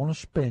there that want to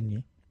spin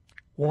you,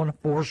 want a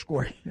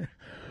Foursquare.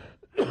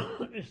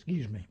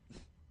 Excuse me.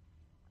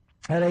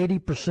 That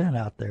 80%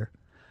 out there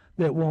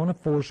that want a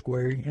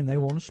Foursquare and they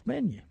want to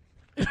spin you.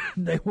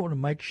 They want to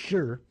make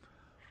sure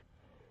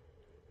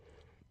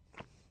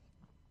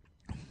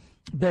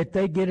that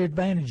they get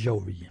advantage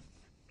over you.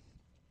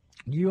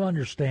 You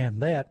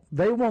understand that.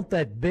 They want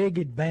that big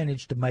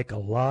advantage to make a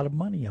lot of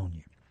money on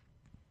you.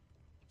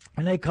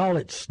 And they call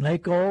it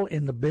snake oil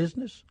in the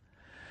business.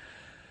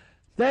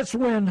 That's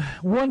when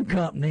one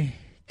company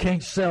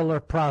can't sell their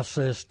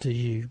process to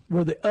you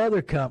where the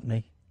other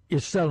company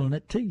is selling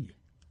it to you.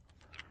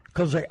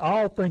 because they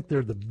all think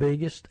they're the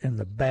biggest and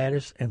the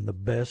baddest and the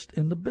best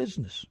in the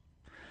business.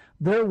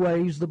 Their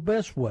way is the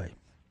best way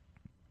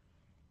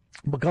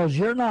because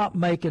you're not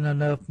making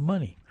enough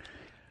money.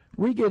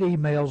 We get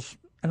emails,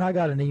 and I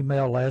got an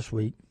email last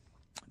week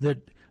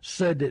that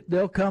said that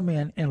they'll come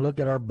in and look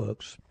at our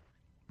books,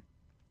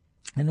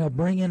 and they'll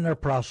bring in their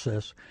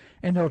process,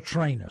 and they'll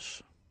train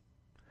us.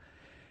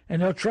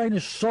 And they'll train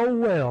us so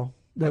well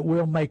that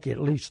we'll make at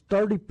least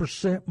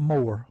 30%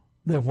 more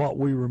than what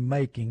we were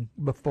making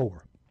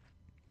before.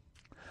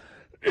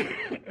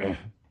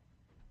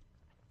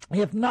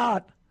 If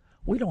not,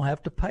 we don't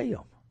have to pay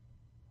them.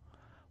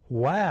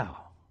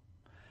 Wow.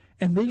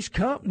 And these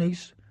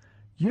companies,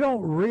 you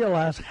don't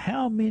realize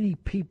how many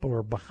people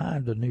are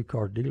behind a new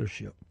car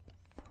dealership.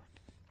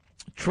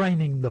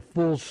 Training the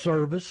full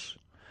service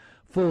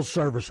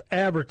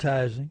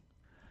advertising,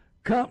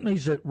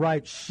 companies that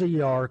write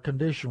CR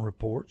condition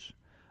reports,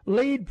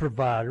 lead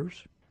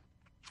providers,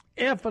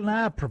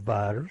 F&I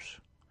providers.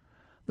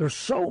 There's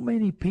so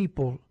many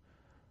people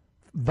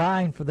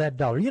vying for that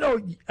dollar. You know,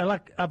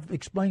 like I've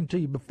explained to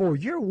you before,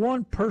 you're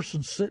one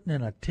person sitting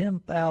in a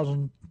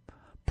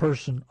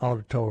 10,000-person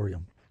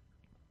auditorium,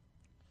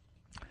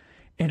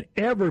 and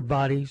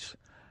everybody's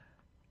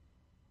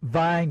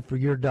vying for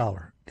your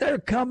dollar. They're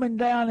coming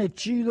down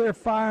at you. They're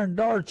firing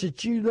darts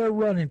at you. They're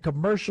running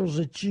commercials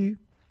at you.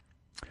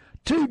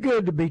 Too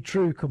good to be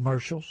true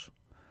commercials.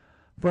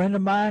 A friend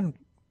of mine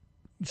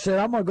said,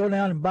 I'm going to go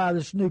down and buy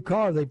this new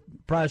car. They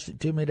priced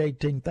it to me at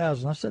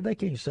 $18,000. I said, they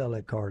can't sell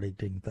that car at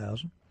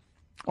 $18,000.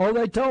 Oh,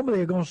 they told me they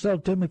were going to sell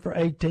it to me for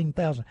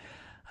 $18,000. I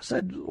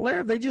said,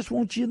 Larry, they just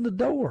want you in the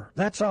door.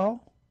 That's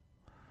all.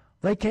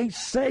 They can't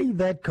save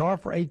that car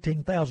for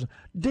 $18,000.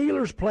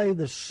 Dealers play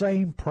the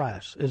same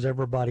price as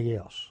everybody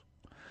else.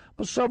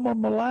 But some of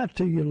them will lie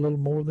to you a little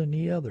more than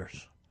the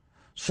others.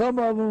 Some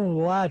of them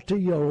will lie to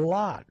you a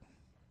lot.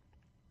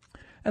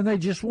 And they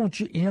just want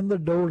you in the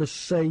door to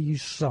say you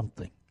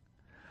something.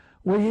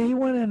 Well, he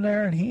went in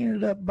there and he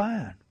ended up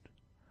buying.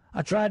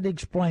 I tried to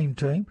explain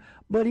to him,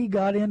 but he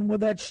got in with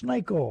that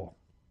snake oil.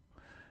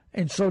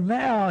 And so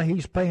now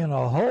he's paying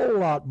a whole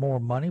lot more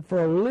money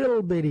for a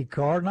little bitty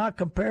car, not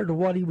compared to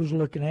what he was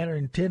looking at or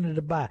intended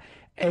to buy.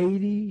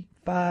 80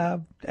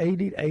 to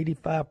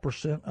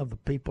 85% of the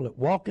people that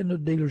walk into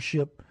the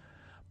dealership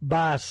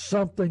buy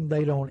something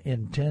they don't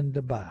intend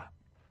to buy.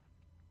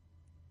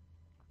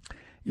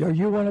 Are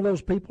you one of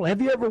those people?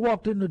 Have you ever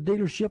walked into a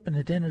dealership and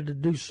intended to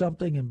do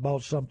something and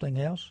bought something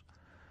else?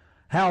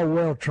 How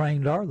well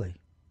trained are they?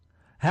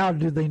 How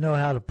do they know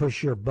how to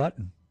push your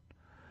button?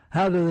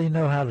 How do they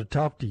know how to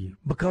talk to you?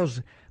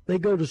 Because they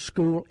go to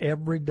school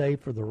every day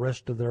for the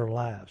rest of their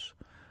lives.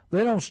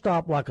 They don't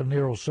stop like a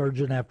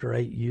neurosurgeon after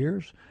 8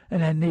 years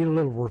and they need a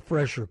little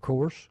refresher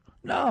course.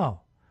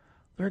 No,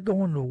 they're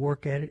going to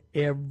work at it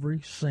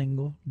every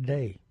single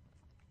day.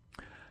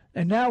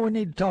 And now we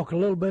need to talk a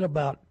little bit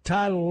about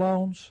title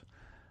loans.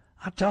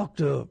 I talked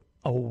to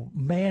a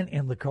man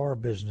in the car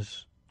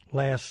business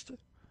last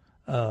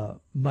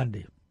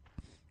Monday.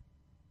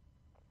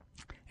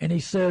 And he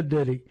said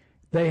that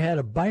they had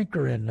a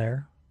banker in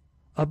there,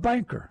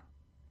 and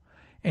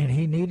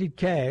he needed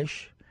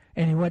cash,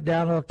 and he went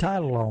down to a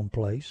title loan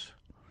place,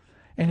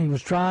 and he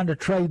was trying to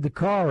trade the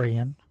car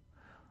in,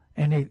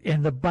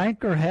 and the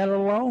banker had a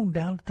loan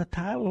down at the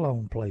title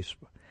loan place.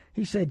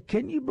 He said,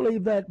 can you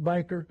believe that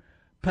banker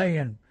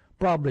paying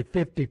probably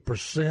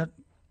 50%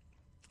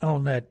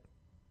 on that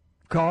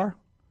car?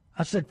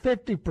 I said,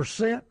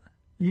 50%?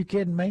 You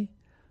kidding me?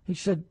 He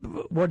said,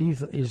 what do you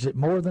think? Is it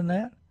more than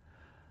that?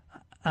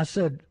 I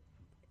said,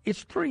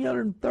 it's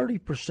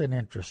 330%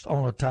 interest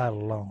on a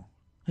title loan.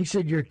 He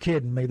said, you're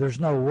kidding me. There's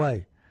no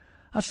way.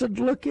 I said,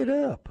 look it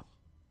up.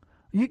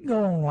 You can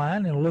go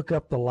online and look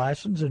up the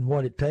license and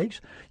what it takes.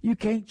 You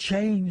can't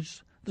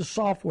change the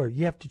software.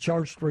 You have to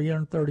charge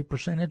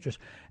 330% interest.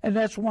 And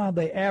that's why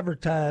they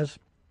advertise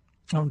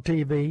on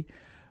TV,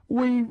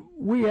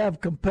 we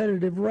have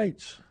competitive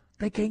rates.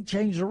 They can't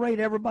change the rate.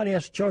 Everybody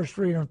has to charge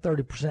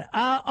 330%.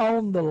 I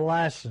own the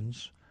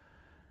license,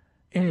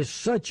 and it's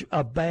such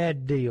a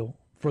bad deal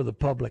for the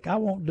public. I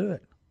won't do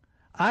it.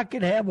 I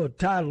could have a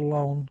title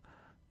loan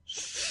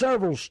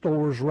several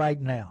stores right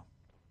now,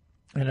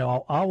 and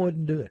I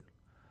wouldn't do it.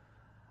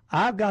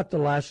 I've got the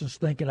license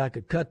thinking I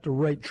could cut the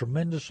rate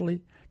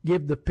tremendously,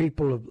 give the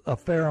people a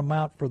fair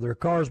amount for their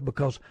cars,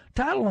 because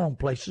title loan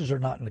places are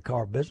not in the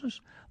car business.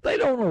 They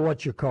don't know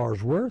what your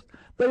car's worth.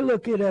 They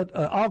look at an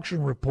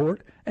auction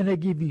report, and they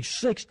give you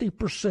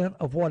 60%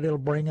 of what it'll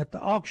bring at the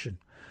auction.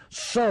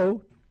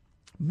 So,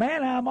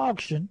 Manheim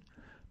Auction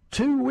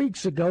 2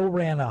 weeks ago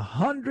ran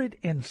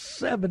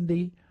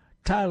 170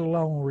 title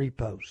loan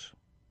repos.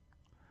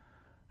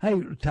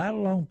 Hey,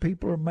 title loan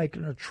people are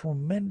making a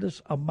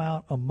tremendous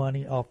amount of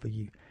money off of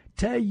you.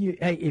 Tell you,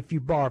 hey, if you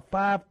borrow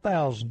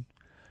 $5,000,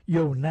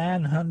 you owe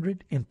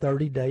 $900 in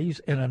 30 days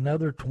and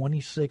another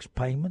 26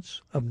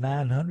 payments of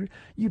 $900.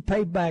 You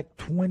pay back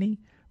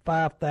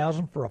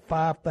 $25,000 for a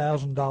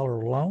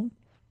 $5,000 loan.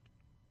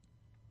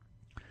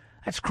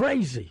 That's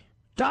crazy.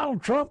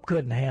 Donald Trump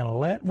couldn't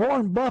handle that.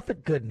 Warren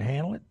Buffett couldn't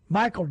handle it.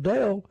 Michael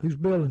Dell, who's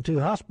building 2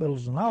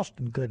 hospitals in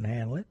Austin, couldn't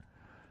handle it.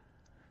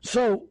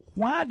 So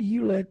why do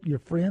you let your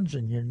friends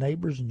and your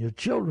neighbors and your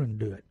children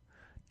do it?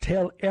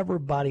 Tell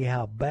everybody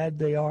how bad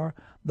they are.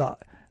 The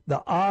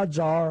odds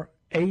are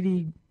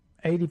 85%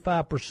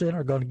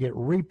 are going to get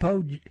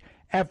repoed.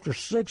 After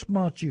 6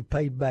 months, you've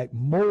paid back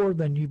more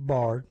than you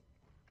borrowed.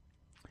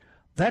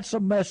 That's a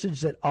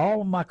message that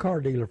all of my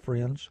car dealer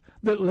friends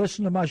that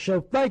listen to my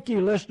show, thank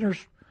you, listeners.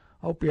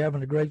 Hope you're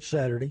having a great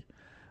Saturday.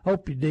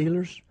 Hope you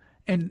dealers.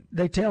 And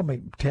they tell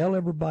me, tell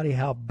everybody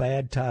how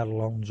bad title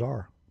loans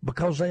are,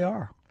 because they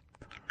are.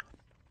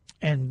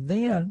 And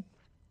then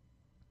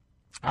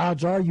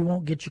odds are you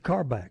won't get your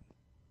car back.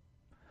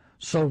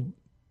 So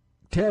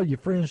tell your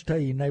friends, tell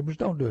your neighbors,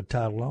 don't do a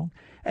title loan.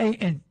 Hey,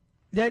 and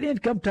that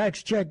income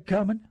tax check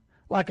coming,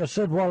 like I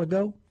said a while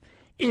ago,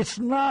 it's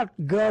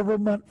not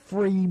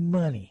government-free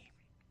money.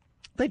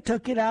 They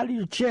took it out of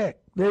your check.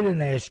 They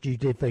didn't ask you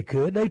if they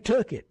could. They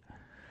took it.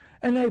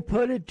 And they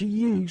put it to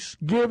use,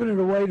 giving it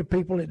away to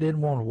people that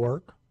didn't want to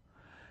work.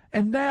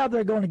 And now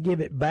they're going to give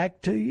it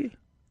back to you.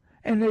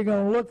 And they're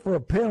going to look for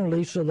a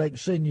penalty so they can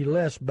send you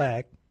less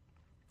back.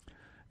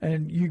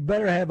 And you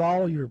better have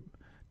all your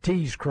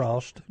T's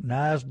crossed and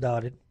I's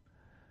dotted.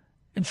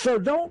 And so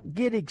don't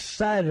get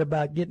excited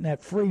about getting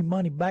that free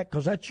money back,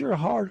 because that's your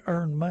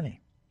hard-earned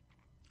money.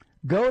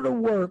 Go to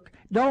work.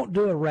 Don't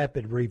do a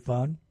rapid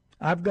refund.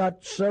 I've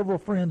got several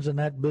friends in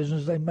that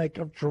business. They make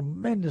a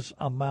tremendous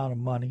amount of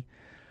money.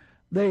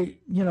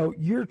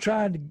 You're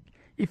trying to,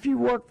 if you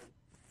work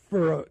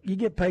you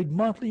get paid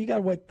monthly, you got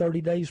to wait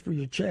 30 days for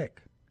your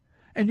check.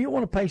 And you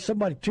want to pay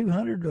somebody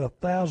 $200 to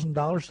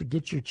 $1,000 to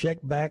get your check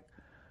back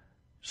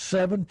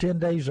 7-10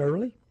 days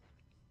early?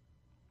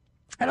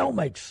 That don't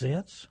make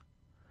sense.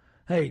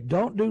 Hey,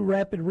 don't do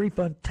rapid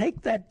refund.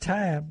 Take that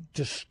time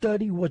to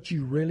study what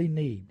you really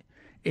need.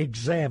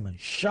 Examine,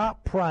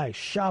 shop price,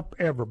 shop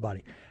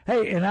everybody.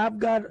 Hey, and I've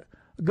got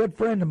a good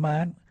friend of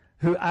mine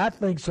who I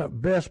think's the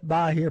best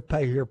buy here,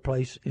 pay here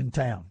place in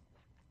town.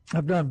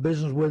 I've done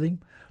business with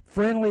him.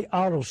 Friendly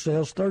Auto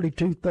Sales,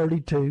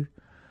 3232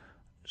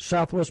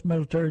 Southwest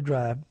Military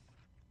Drive.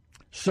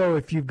 So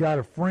if you've got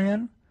a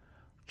friend,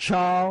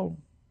 child,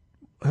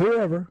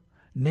 whoever,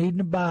 needing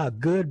to buy a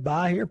good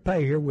buy here,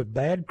 pay here with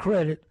bad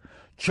credit,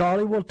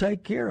 Charlie will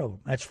take care of them.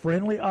 That's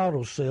Friendly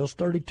Auto Sales,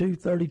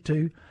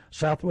 3232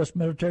 Southwest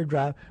Military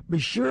Drive. Be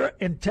sure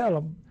and tell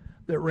them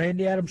that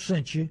Randy Adams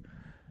sent you,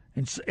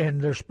 and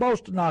they're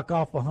supposed to knock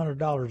off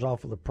 $100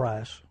 off of the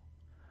price.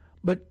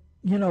 But,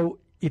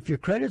 if your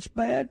credit's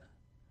bad,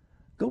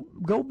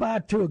 go buy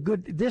to a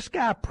good. This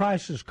guy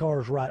prices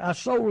cars right.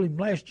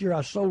 Last year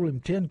I sold him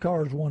 10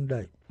 cars one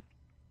day.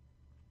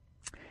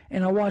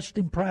 And I watched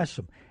him price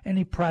them, and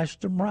he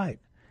priced them right.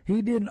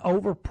 He didn't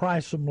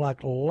overprice them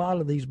like a lot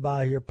of these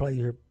buy here,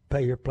 pay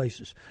here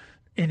places.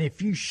 And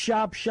if you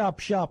shop,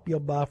 you'll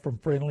buy from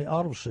Friendly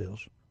Auto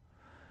Sales.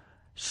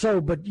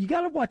 So, but you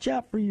got to watch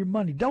out for your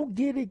money. Don't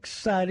get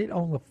excited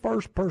on the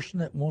first person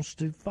that wants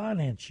to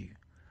finance you.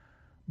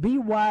 Be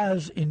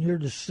wise in your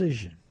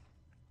decision.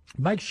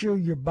 Make sure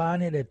you're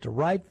buying it at the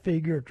right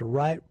figure, at the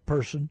right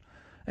person,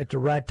 at the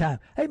right time.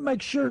 Hey,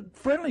 make sure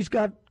Friendly's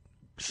got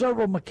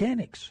several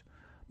mechanics.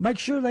 Make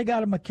sure they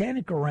got a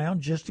mechanic around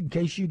just in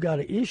case you got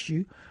an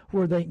issue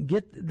where they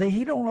can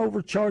he don't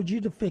overcharge you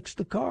to fix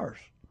the cars.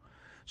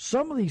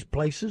 Some of these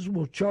places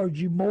will charge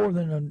you more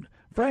than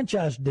a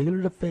franchise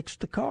dealer to fix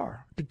the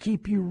car, to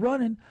keep you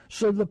running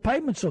so the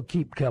payments will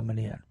keep coming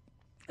in.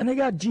 And they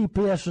got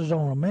GPSs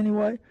on them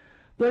anyway.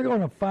 They're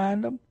going to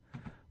find them.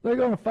 They're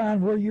going to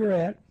find where you're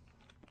at.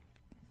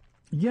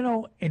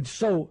 And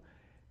so,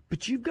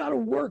 but you've got to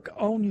work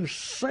on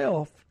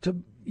yourself.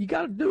 You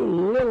got to do a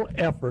little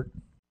effort.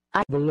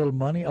 A little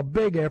money, a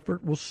big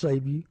effort will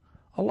save you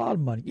a lot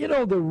of money.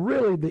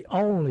 The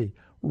only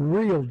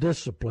real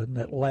discipline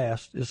that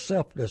lasts is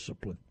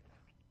self-discipline.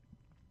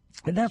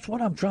 And that's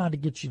what I'm trying to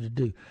get you to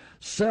do.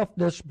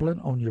 Self-discipline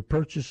on your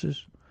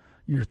purchases,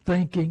 your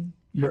thinking,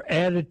 your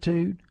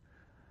attitude.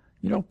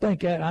 You don't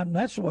think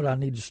that's what I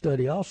need to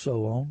study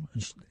also on,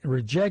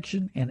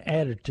 rejection and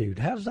attitude.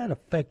 How does that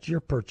affect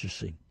your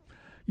purchasing?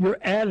 Your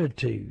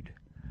attitude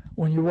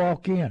when you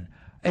walk in.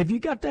 Have you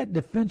got that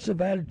defensive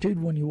attitude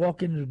when you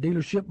walk into the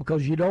dealership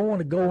because you don't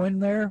want to go in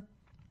there?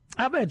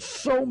 I've had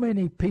so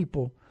many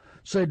people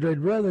say they'd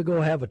rather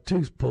go have a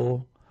tooth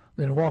pull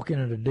than walk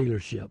into the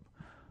dealership.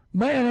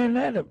 Man,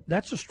 and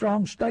that's a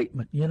strong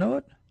statement, you know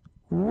it?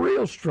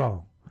 Real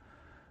strong.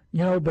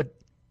 But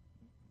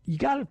you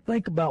got to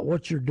think about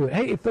what you're doing.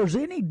 Hey, if there's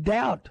any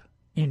doubt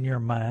in your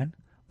mind,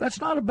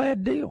 that's not a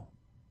bad deal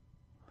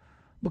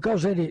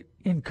because it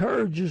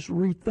encourages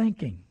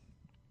rethinking.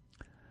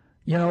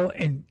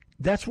 And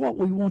that's what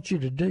we want you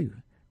to do.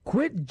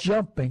 Quit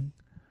jumping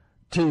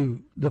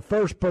to the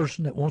first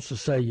person that wants to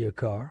sell you a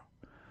car.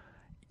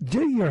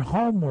 Do your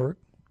homework.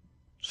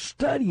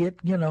 Study it,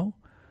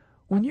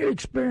 When you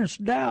experience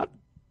doubt,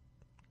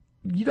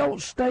 you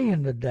don't stay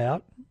in the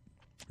doubt.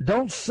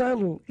 Don't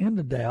settle in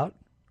the doubt,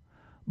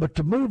 but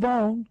to move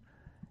on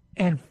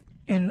and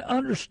and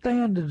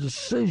understand the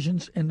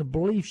decisions and the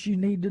beliefs you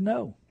need to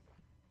know.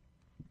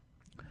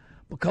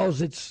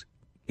 Because it's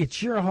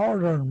your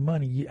hard-earned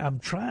money. I'm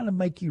trying to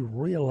make you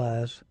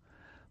realize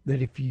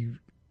that if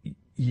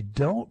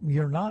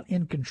you're not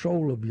in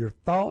control of your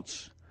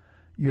thoughts,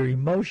 your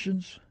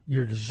emotions,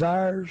 your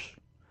desires,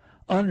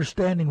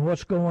 understanding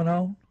what's going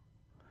on,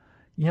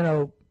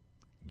 you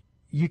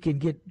can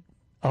get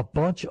a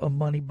bunch of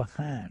money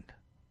behind.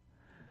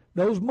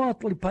 Those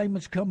monthly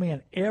payments come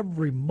in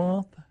every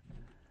month,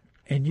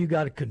 and you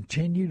got to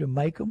continue to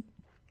make them.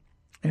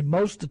 And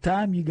most of the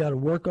time, you got to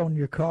work on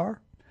your car,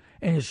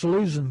 and it's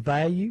losing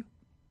value.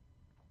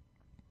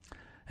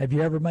 Have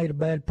you ever made a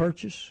bad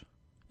purchase?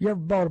 You ever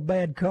bought a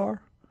bad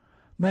car?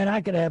 Man,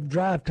 I could have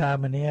drive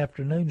time in the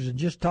afternoons and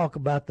just talk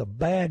about the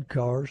bad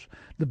cars,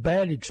 the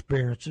bad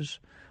experiences.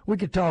 We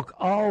could talk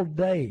all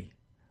day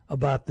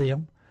about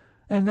them.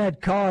 And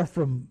that car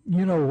from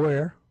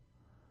where,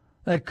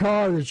 that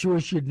car that you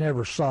wish you'd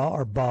never saw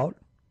or bought,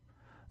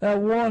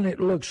 that one that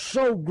looked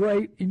so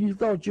great and you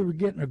thought you were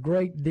getting a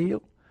great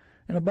deal,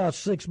 and about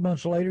 6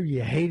 months later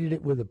you hated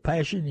it with a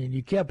passion and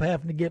you kept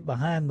having to get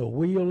behind the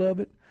wheel of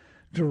it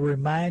to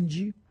remind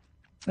you.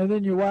 And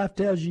then your wife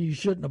tells you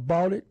shouldn't have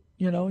bought it,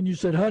 and you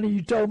said, honey,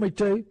 you told me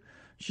to.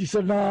 She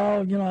said, no, I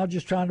was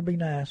just trying to be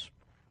nice.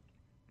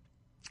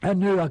 I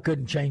knew I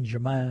couldn't change your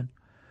mind,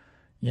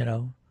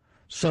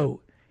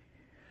 So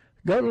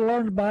go to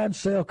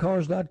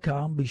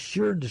learntobuyandsellcars.com. Be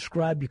sure and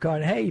describe your car.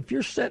 And, hey, if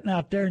you're sitting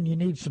out there and you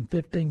need some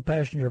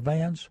 15-passenger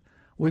vans,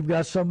 we've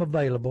got some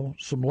available,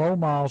 some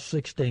low-miles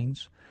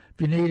 16s. If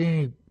you need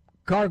any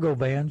cargo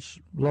vans,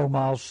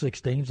 low-miles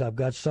 16s, I've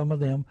got some of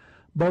them.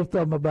 Both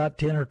of them about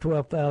 $10,000 or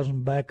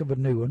 $12,000 back of a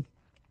new one.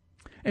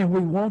 And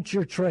we want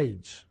your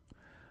trades,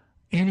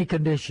 any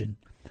condition.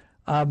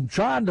 I'm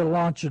trying to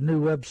launch a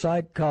new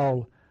website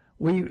called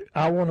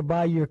I Want to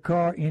Buy Your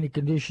Car,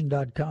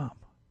 anycondition.com.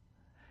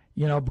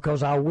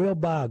 Because I will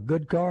buy a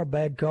good car,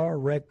 bad car,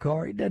 wrecked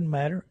car. It doesn't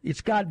matter.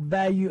 It's got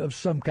value of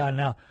some kind.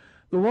 Now,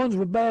 the ones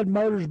with bad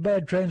motors,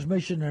 bad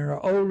transmission, and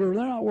are older,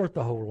 they're not worth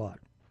a whole lot.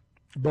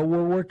 But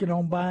we're working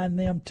on buying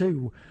them,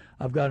 too.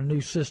 I've got a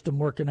new system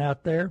working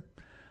out there.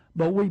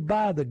 But we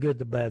buy the good,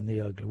 the bad, and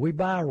the ugly. We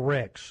buy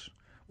wrecks.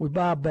 We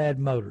buy bad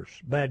motors,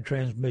 bad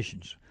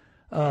transmissions.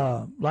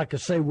 Like I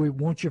say, we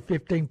want your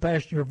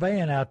 15-passenger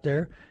van out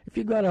there if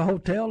you've got a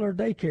hotel or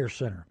daycare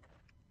center.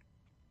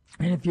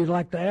 And if you'd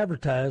like to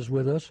advertise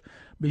with us,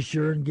 be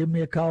sure and give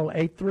me a call,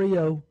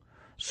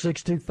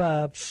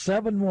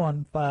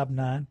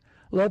 830-625-7159.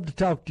 Love to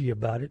talk to you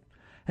about it.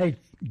 Hey,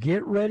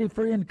 get ready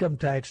for income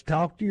tax.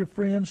 Talk to your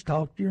friends,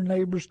 talk to your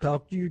neighbors,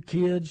 talk to your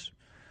kids.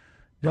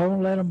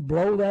 Don't let them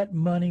blow that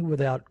money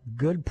without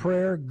good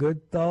prayer,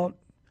 good thought,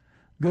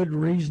 good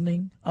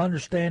reasoning,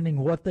 understanding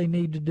what they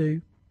need to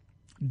do.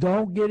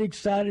 Don't get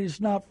excited. It's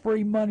not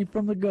free money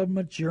from the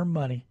government. It's your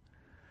money.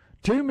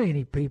 Too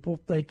many people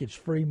think it's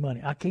free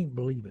money. I can't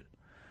believe it.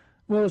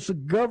 Well, it's the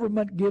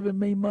government giving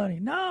me money.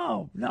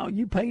 No,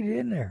 you paid it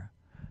in there.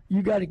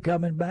 You got it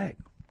coming back.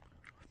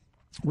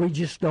 We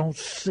just don't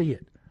see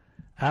it.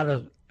 Out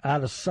of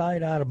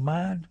sight, out of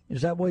mind.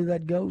 Is that the way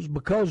that goes?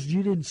 Because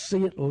you didn't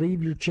see it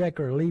leave your check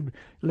or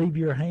leave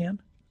your hand,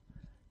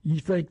 you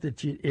think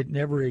that it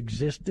never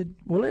existed?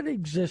 Well, it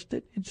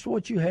existed. It's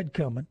what you had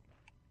coming.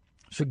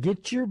 So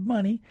get your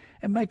money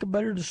and make a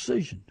better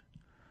decision.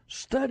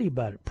 Study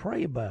about it.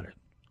 Pray about it.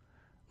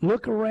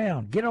 Look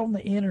around. Get on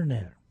the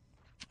internet.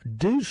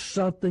 Do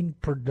something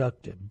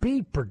productive.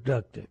 Be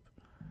productive.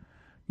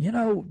 You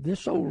want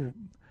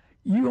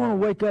to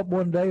wake up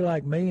one day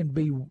like me and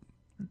be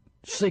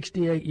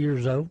 68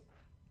 years old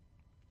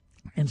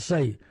and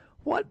say,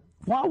 why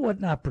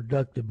wasn't I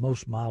productive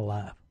most of my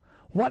life?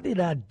 What did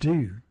I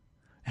do?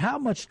 How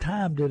much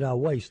time did I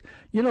waste?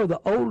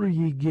 The older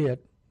you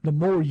get, the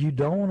more you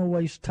don't want to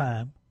waste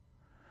time.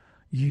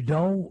 You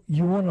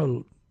want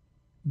to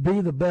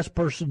be the best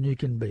person you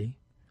can be.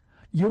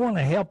 You want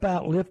to help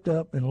out, lift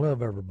up, and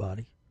love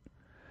everybody.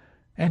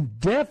 And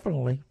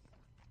definitely,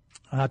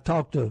 I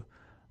talked to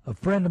a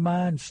friend of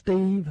mine,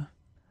 Steve,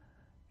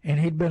 and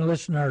he'd been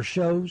listening to our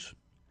shows,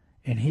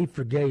 and he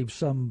forgave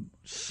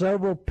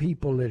several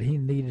people that he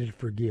needed to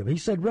forgive. He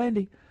said,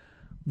 Randy,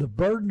 the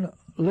burden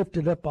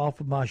lifted up off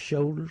of my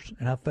shoulders,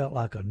 and I felt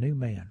like a new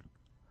man.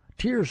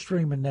 Tears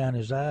streaming down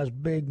his eyes,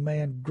 big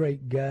man,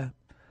 great guy.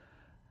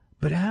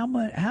 But how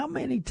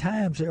many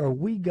times have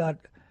we got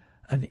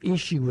an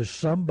issue with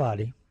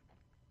somebody,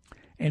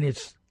 and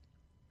it's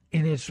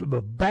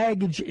a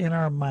baggage in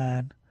our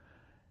mind,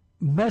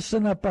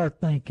 messing up our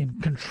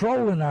thinking,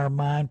 controlling our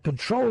mind,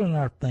 controlling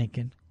our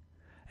thinking,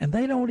 and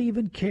they don't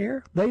even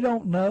care. They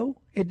don't know.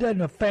 It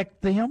doesn't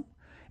affect them,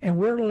 and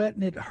we're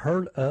letting it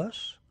hurt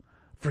us.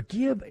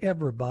 Forgive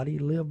everybody,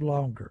 live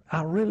longer.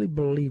 I really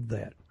believe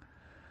that.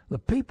 The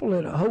people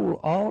that hold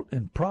alt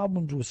and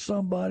problems with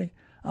somebody,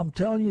 I'm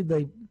telling you,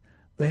 they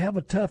have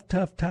a tough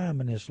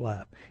time in this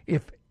life.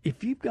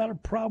 If you've got a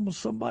problem with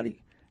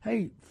somebody,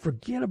 hey,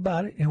 forget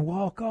about it and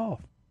walk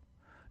off.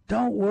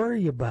 Don't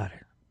worry about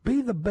it.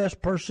 Be the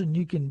best person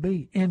you can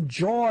be.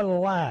 Enjoy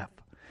life.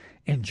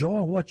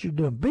 enjoy what you're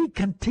doing. Be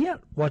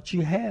content what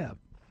you have.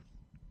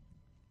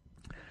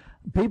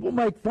 People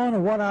make fun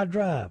of what I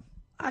drive.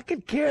 I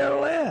could care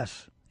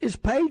less. It's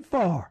paid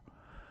for.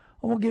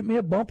 I'm going to get me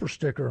a bumper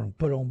sticker and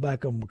put on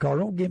back on my car.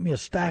 Don't get me a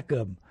stack of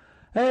them.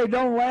 Hey,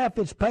 don't laugh.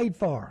 It's paid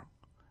for.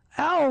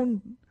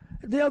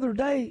 The other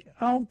day,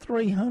 I owned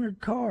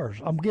 300 cars.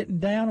 I'm getting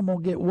down. I'm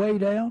going to get way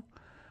down.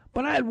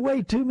 But I had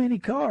way too many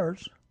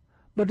cars.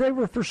 But they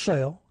were for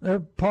sale. They're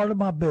part of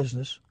my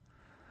business.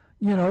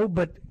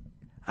 But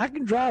I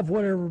can drive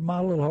whatever my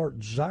little heart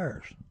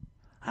desires.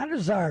 I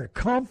desire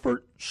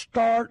comfort,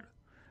 start,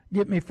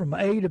 get me from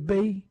A to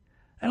B.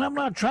 And I'm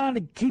not trying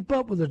to keep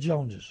up with the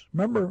Joneses.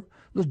 Remember,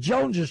 the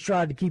Joneses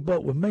tried to keep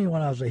up with me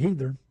when I was a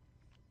heathen.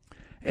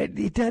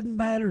 It doesn't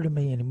matter to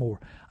me anymore.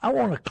 I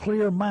want a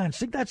clear mind.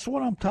 See, that's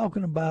what I'm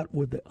talking about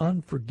with the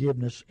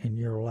unforgiveness in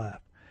your life.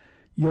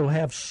 You'll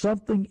have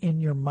something in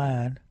your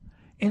mind,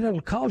 and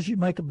it'll cause you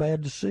to make a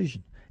bad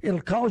decision.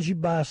 It'll cause you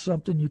to buy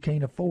something you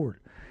can't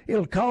afford.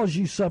 It'll cause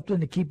you something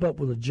to keep up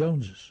with the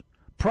Joneses.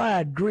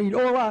 Pride, greed,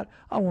 all right,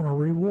 I want to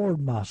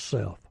reward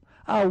myself.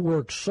 I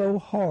work so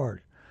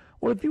hard.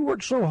 Well, if you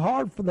work so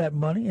hard for that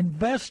money,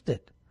 invest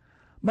it.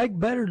 Make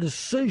better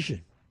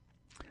decision.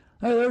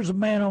 Hey, there's a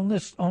man on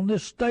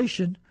this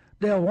station,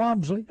 Dale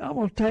Walmsley. I'm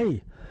going to tell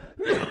you.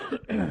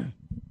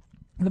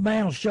 The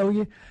man will show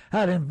you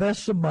how to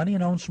invest some money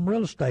and own some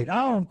real estate.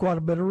 I own quite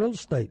a bit of real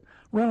estate,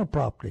 rental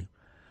property.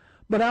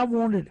 But I'd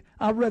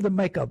rather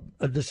make a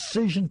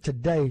decision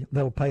today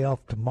that'll pay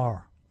off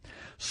tomorrow.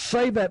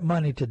 Save that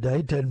money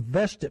today to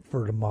invest it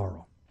for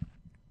tomorrow.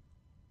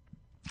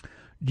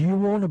 Do you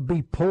want to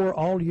be poor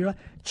all your life?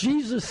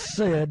 Jesus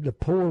said the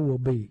poor will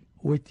be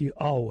with you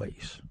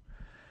always.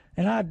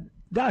 And I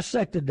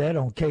dissected that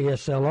on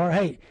KSLR.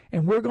 Hey,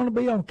 and we're going to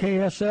be on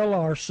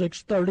KSLR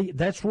 630.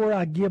 That's where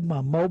I give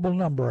my mobile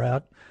number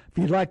out. If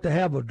you'd like to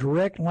have a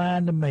direct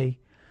line to me,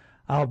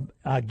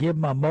 I give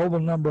my mobile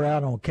number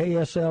out on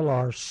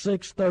KSLR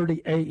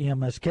 630 AM.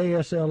 That's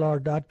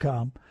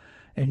KSLR.com.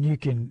 And you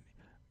can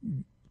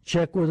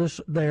check with us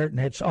there. And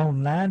it's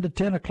on 9 to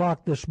 10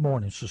 o'clock this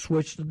morning. So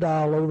switch the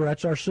dial over.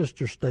 That's our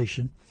sister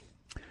station.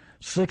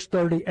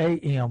 630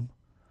 AM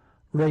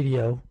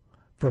radio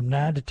from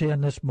 9 to 10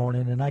 this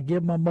morning. And I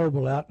give my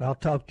mobile out, and I'll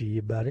talk to you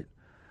about it.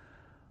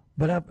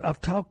 But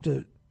I've talked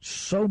to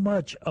so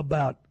much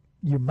about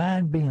your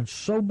mind being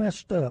so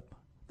messed up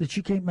that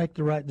you can't make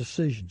the right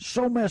decision.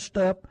 So messed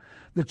up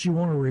that you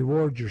want to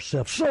reward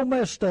yourself. So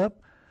messed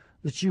up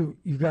that you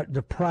got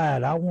the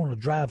pride. I want to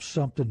drive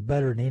something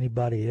better than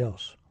anybody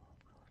else.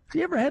 Have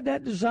you ever had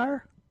that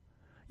desire?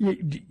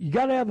 You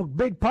got to have a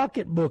big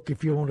pocketbook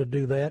if you want to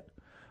do that,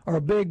 or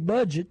a big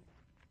budget,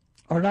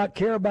 or not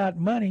care about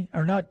money,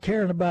 or not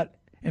caring about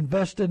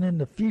investing in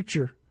the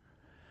future.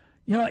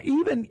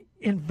 Even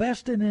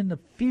investing in the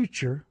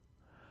future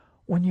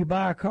when you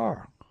buy a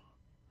car,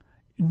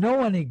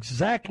 knowing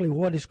exactly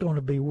what it's going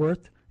to be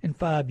worth in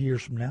 5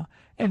 years from now.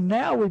 And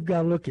now we've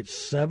got to look at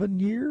 7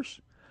 years.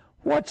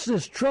 What's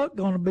this truck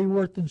going to be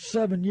worth in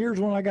 7 years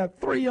when I got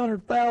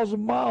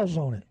 300,000 miles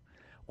on it?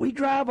 We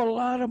drive a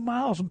lot of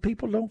miles, and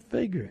people don't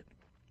figure it.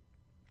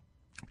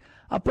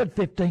 I put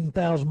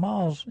 15,000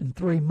 miles in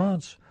 3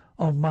 months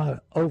on my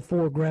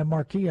 04 Grand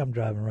Marquis I'm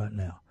driving right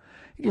now.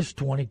 It gets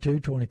 22,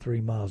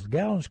 23 miles a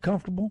gallon. It's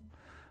comfortable.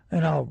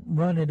 And I'll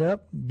run it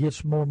up, get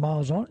some more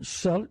miles on it,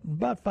 sell it.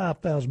 About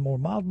 5,000 more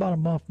miles. About a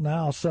month from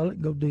now, I'll sell it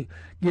and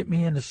get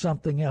me into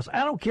something else.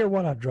 I don't care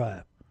what I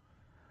drive.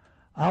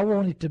 I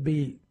want it to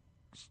be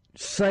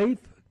safe,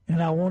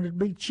 and I want it to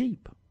be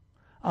cheap.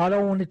 I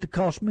don't want it to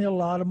cost me a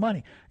lot of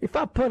money. If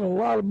I put a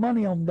lot of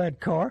money on that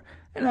car,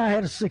 and I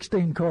had a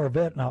 16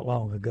 Corvette not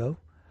long ago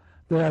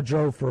that I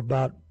drove for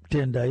about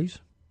 10 days,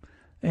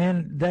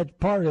 and that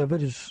part of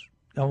it is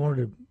I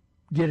wanted to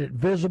get it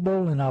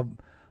visible, and I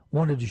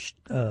wanted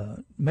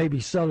to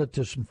maybe sell it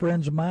to some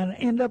friends of mine,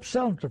 and end up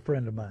selling it to a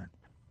friend of mine.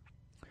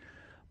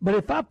 But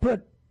if I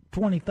put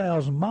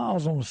 20,000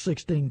 miles on a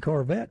 16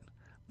 Corvette,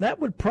 that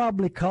would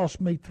probably cost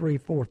me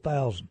 $3,000,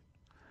 $4,000.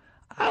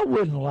 I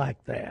wouldn't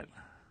like that.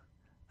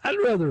 I'd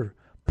rather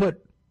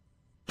put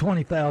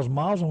 20,000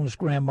 miles on this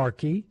Grand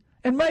Marquis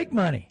and make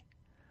money.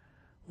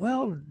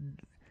 Well,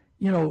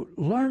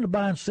 learn to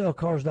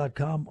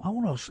buyandSellCars.com. I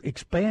want to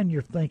expand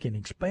your thinking,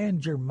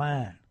 expand your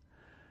mind,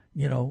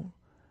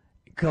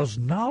 because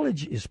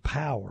knowledge is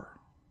power.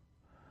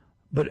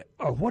 But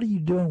what are you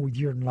doing with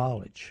your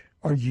knowledge?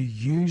 Are you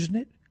using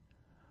it?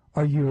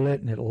 Are you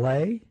letting it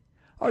lay?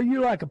 Are you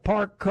like a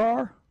parked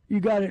car? You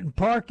got it in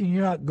park and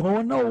you're not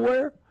going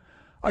nowhere?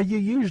 Are you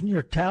using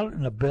your talent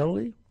and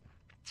ability?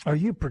 Are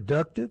you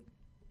productive?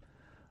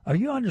 Are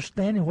you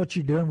understanding what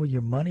you're doing with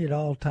your money at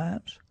all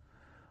times?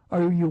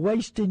 Or are you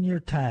wasting your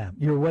time?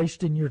 You're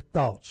wasting your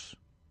thoughts.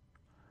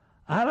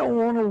 I don't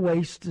want to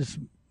waste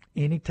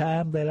any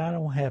time that I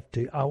don't have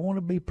to. I want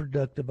to be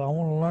productive. I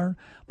want to learn,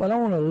 but I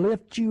want to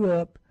lift you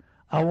up.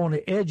 I want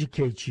to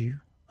educate you.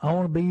 I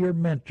want to be your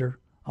mentor.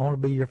 I want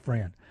to be your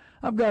friend.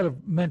 I've got a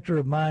mentor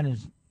of mine in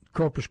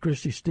Corpus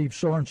Christi, Steve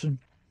Sorensen.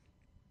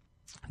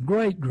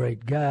 Great,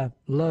 great guy.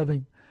 Love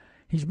him.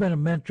 He's been a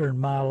mentor in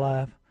my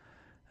life.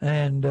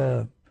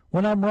 And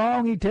when I'm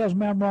wrong, he tells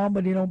me I'm wrong,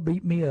 but he don't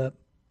beat me up.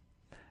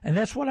 And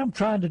that's what I'm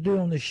trying to do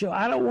on this show.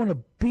 I don't want to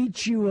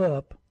beat you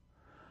up.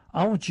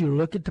 I want you to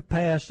look at the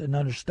past and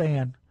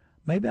understand,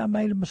 maybe I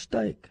made a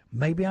mistake.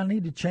 Maybe I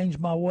need to change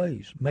my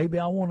ways. Maybe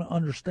I want to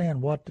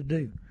understand what to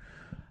do,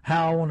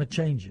 how I want to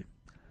change it.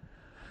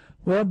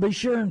 Well, be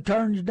sure and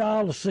turn your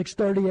dial to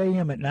 6:30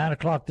 a.m. at 9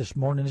 o'clock this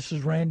morning. This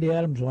is Randy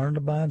Adams,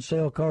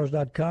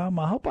 LearnToBuyAndSellCars.com.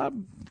 I hope I've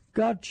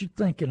got you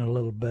thinking a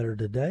little better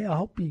today. I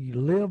hope you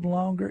live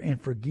longer and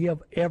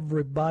forgive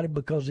everybody,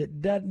 because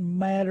it doesn't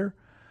matter.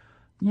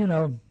 You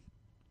know,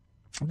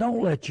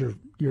 don't let your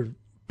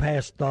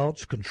past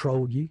thoughts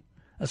control you,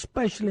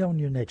 especially on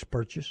your next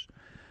purchase.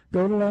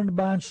 Go to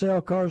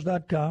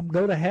LearnToBuyAndSellCars.com.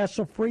 Go to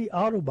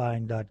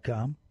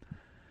HassleFreeAutoBuying.com.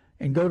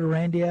 And go to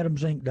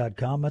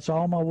RandyAdamsInc.com. That's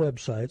all my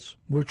websites.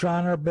 We're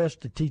trying our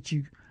best to teach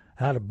you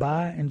how to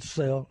buy and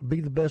sell, be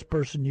the best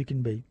person you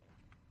can be,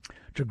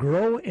 to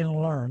grow and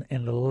learn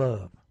and to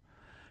love.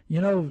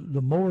 You know,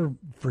 the more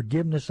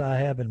forgiveness I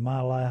have in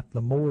my life, the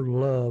more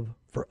love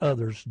for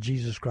others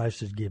Jesus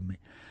Christ has given me.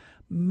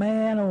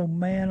 Man, oh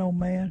man, oh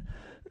man.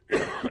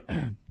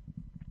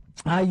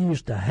 I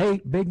used to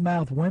hate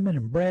big-mouth women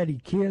and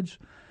bratty kids,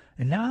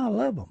 and now I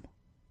love them.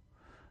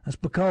 That's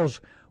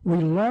because we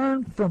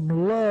learn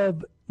from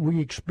love, we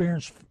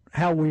experience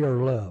how we are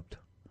loved.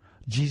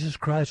 Jesus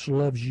Christ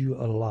loves you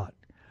a lot.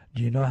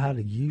 Do you know how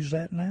to use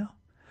that now?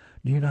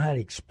 Do you know how to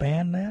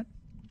expand that?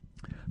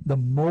 The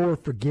more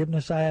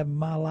forgiveness I have in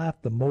my life,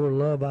 the more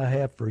love I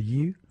have for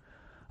you.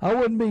 I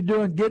wouldn't be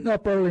getting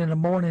up early in the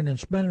morning and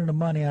spending the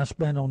money I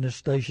spend on this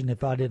station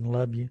if I didn't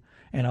love you,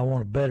 and I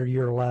want to better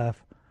your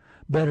life,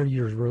 better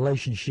your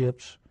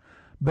relationships,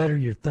 better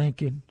your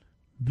thinking,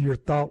 your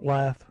thought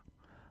life.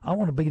 I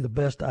want to be the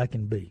best I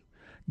can be.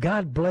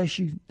 God bless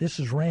you. This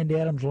is Randy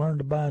Adams,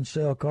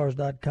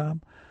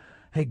 LearnToBuyAndSellCars.com.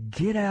 Hey,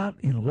 get out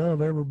and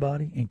love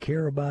everybody and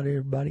care about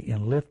everybody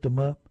and lift them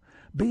up.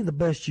 Be the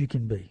best you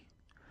can be,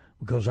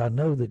 because I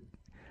know that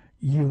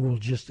you will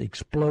just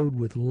explode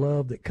with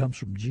love that comes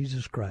from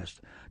Jesus Christ.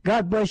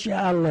 God bless you.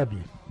 I love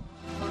you.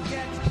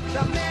 Forget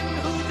the men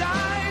who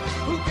died,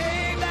 who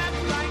gave that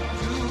right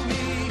to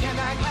me, and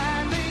I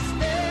gladly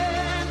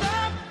stand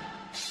up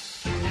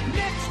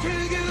next to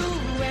you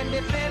and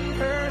defend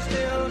her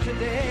still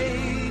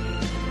today.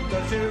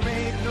 'Cause there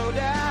ain't no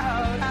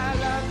doubt I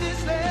love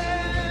this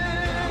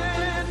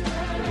land.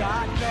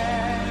 God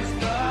bless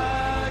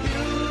the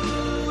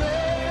USA.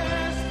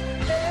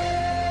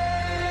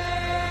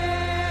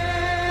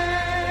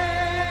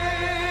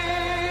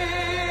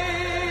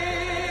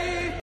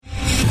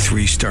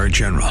 3-star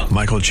General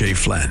Michael J.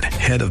 Flynn,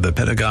 head of the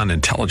Pentagon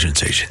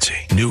Intelligence Agency,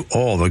 knew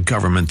all the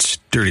government's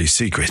dirty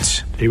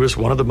secrets. He was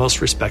one of the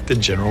most respected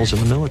generals in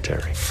the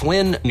military.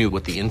 Flynn knew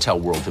what the intel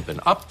world had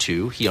been up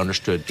to. He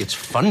understood its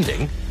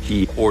funding.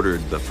 He ordered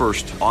the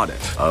first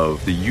audit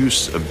of the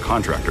use of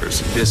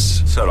contractors.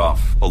 This set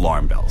off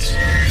alarm bells.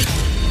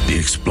 The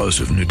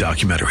explosive new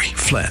documentary,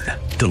 Flynn,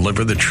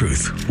 Deliver the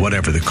Truth,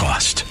 Whatever the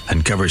Cost,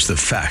 uncovers the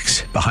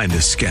facts behind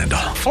this scandal.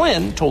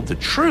 Flynn told the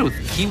truth.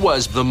 He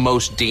was the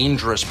most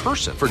dangerous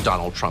person for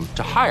Donald Trump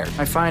to hire.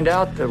 I find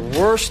out the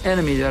worst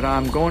enemy that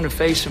I'm going to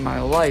face in my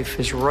life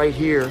is right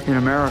here in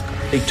America.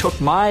 They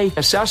took my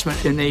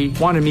assessment and they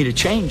wanted me to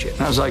change it.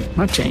 And I was like, I'm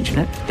not changing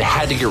it. They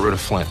had to get rid of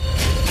Flynn.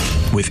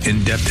 With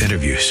in-depth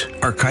interviews,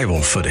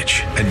 archival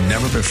footage, and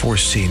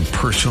never-before-seen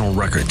personal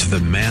records of the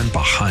man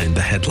behind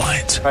the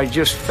headlines. I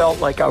just felt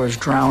like I was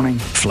drowning.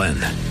 Flynn,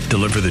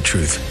 Deliver the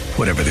Truth,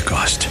 Whatever the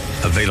Cost.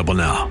 Available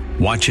now.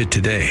 Watch it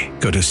today.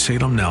 Go to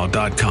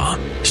salemnow.com.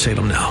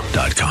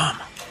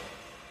 salemnow.com.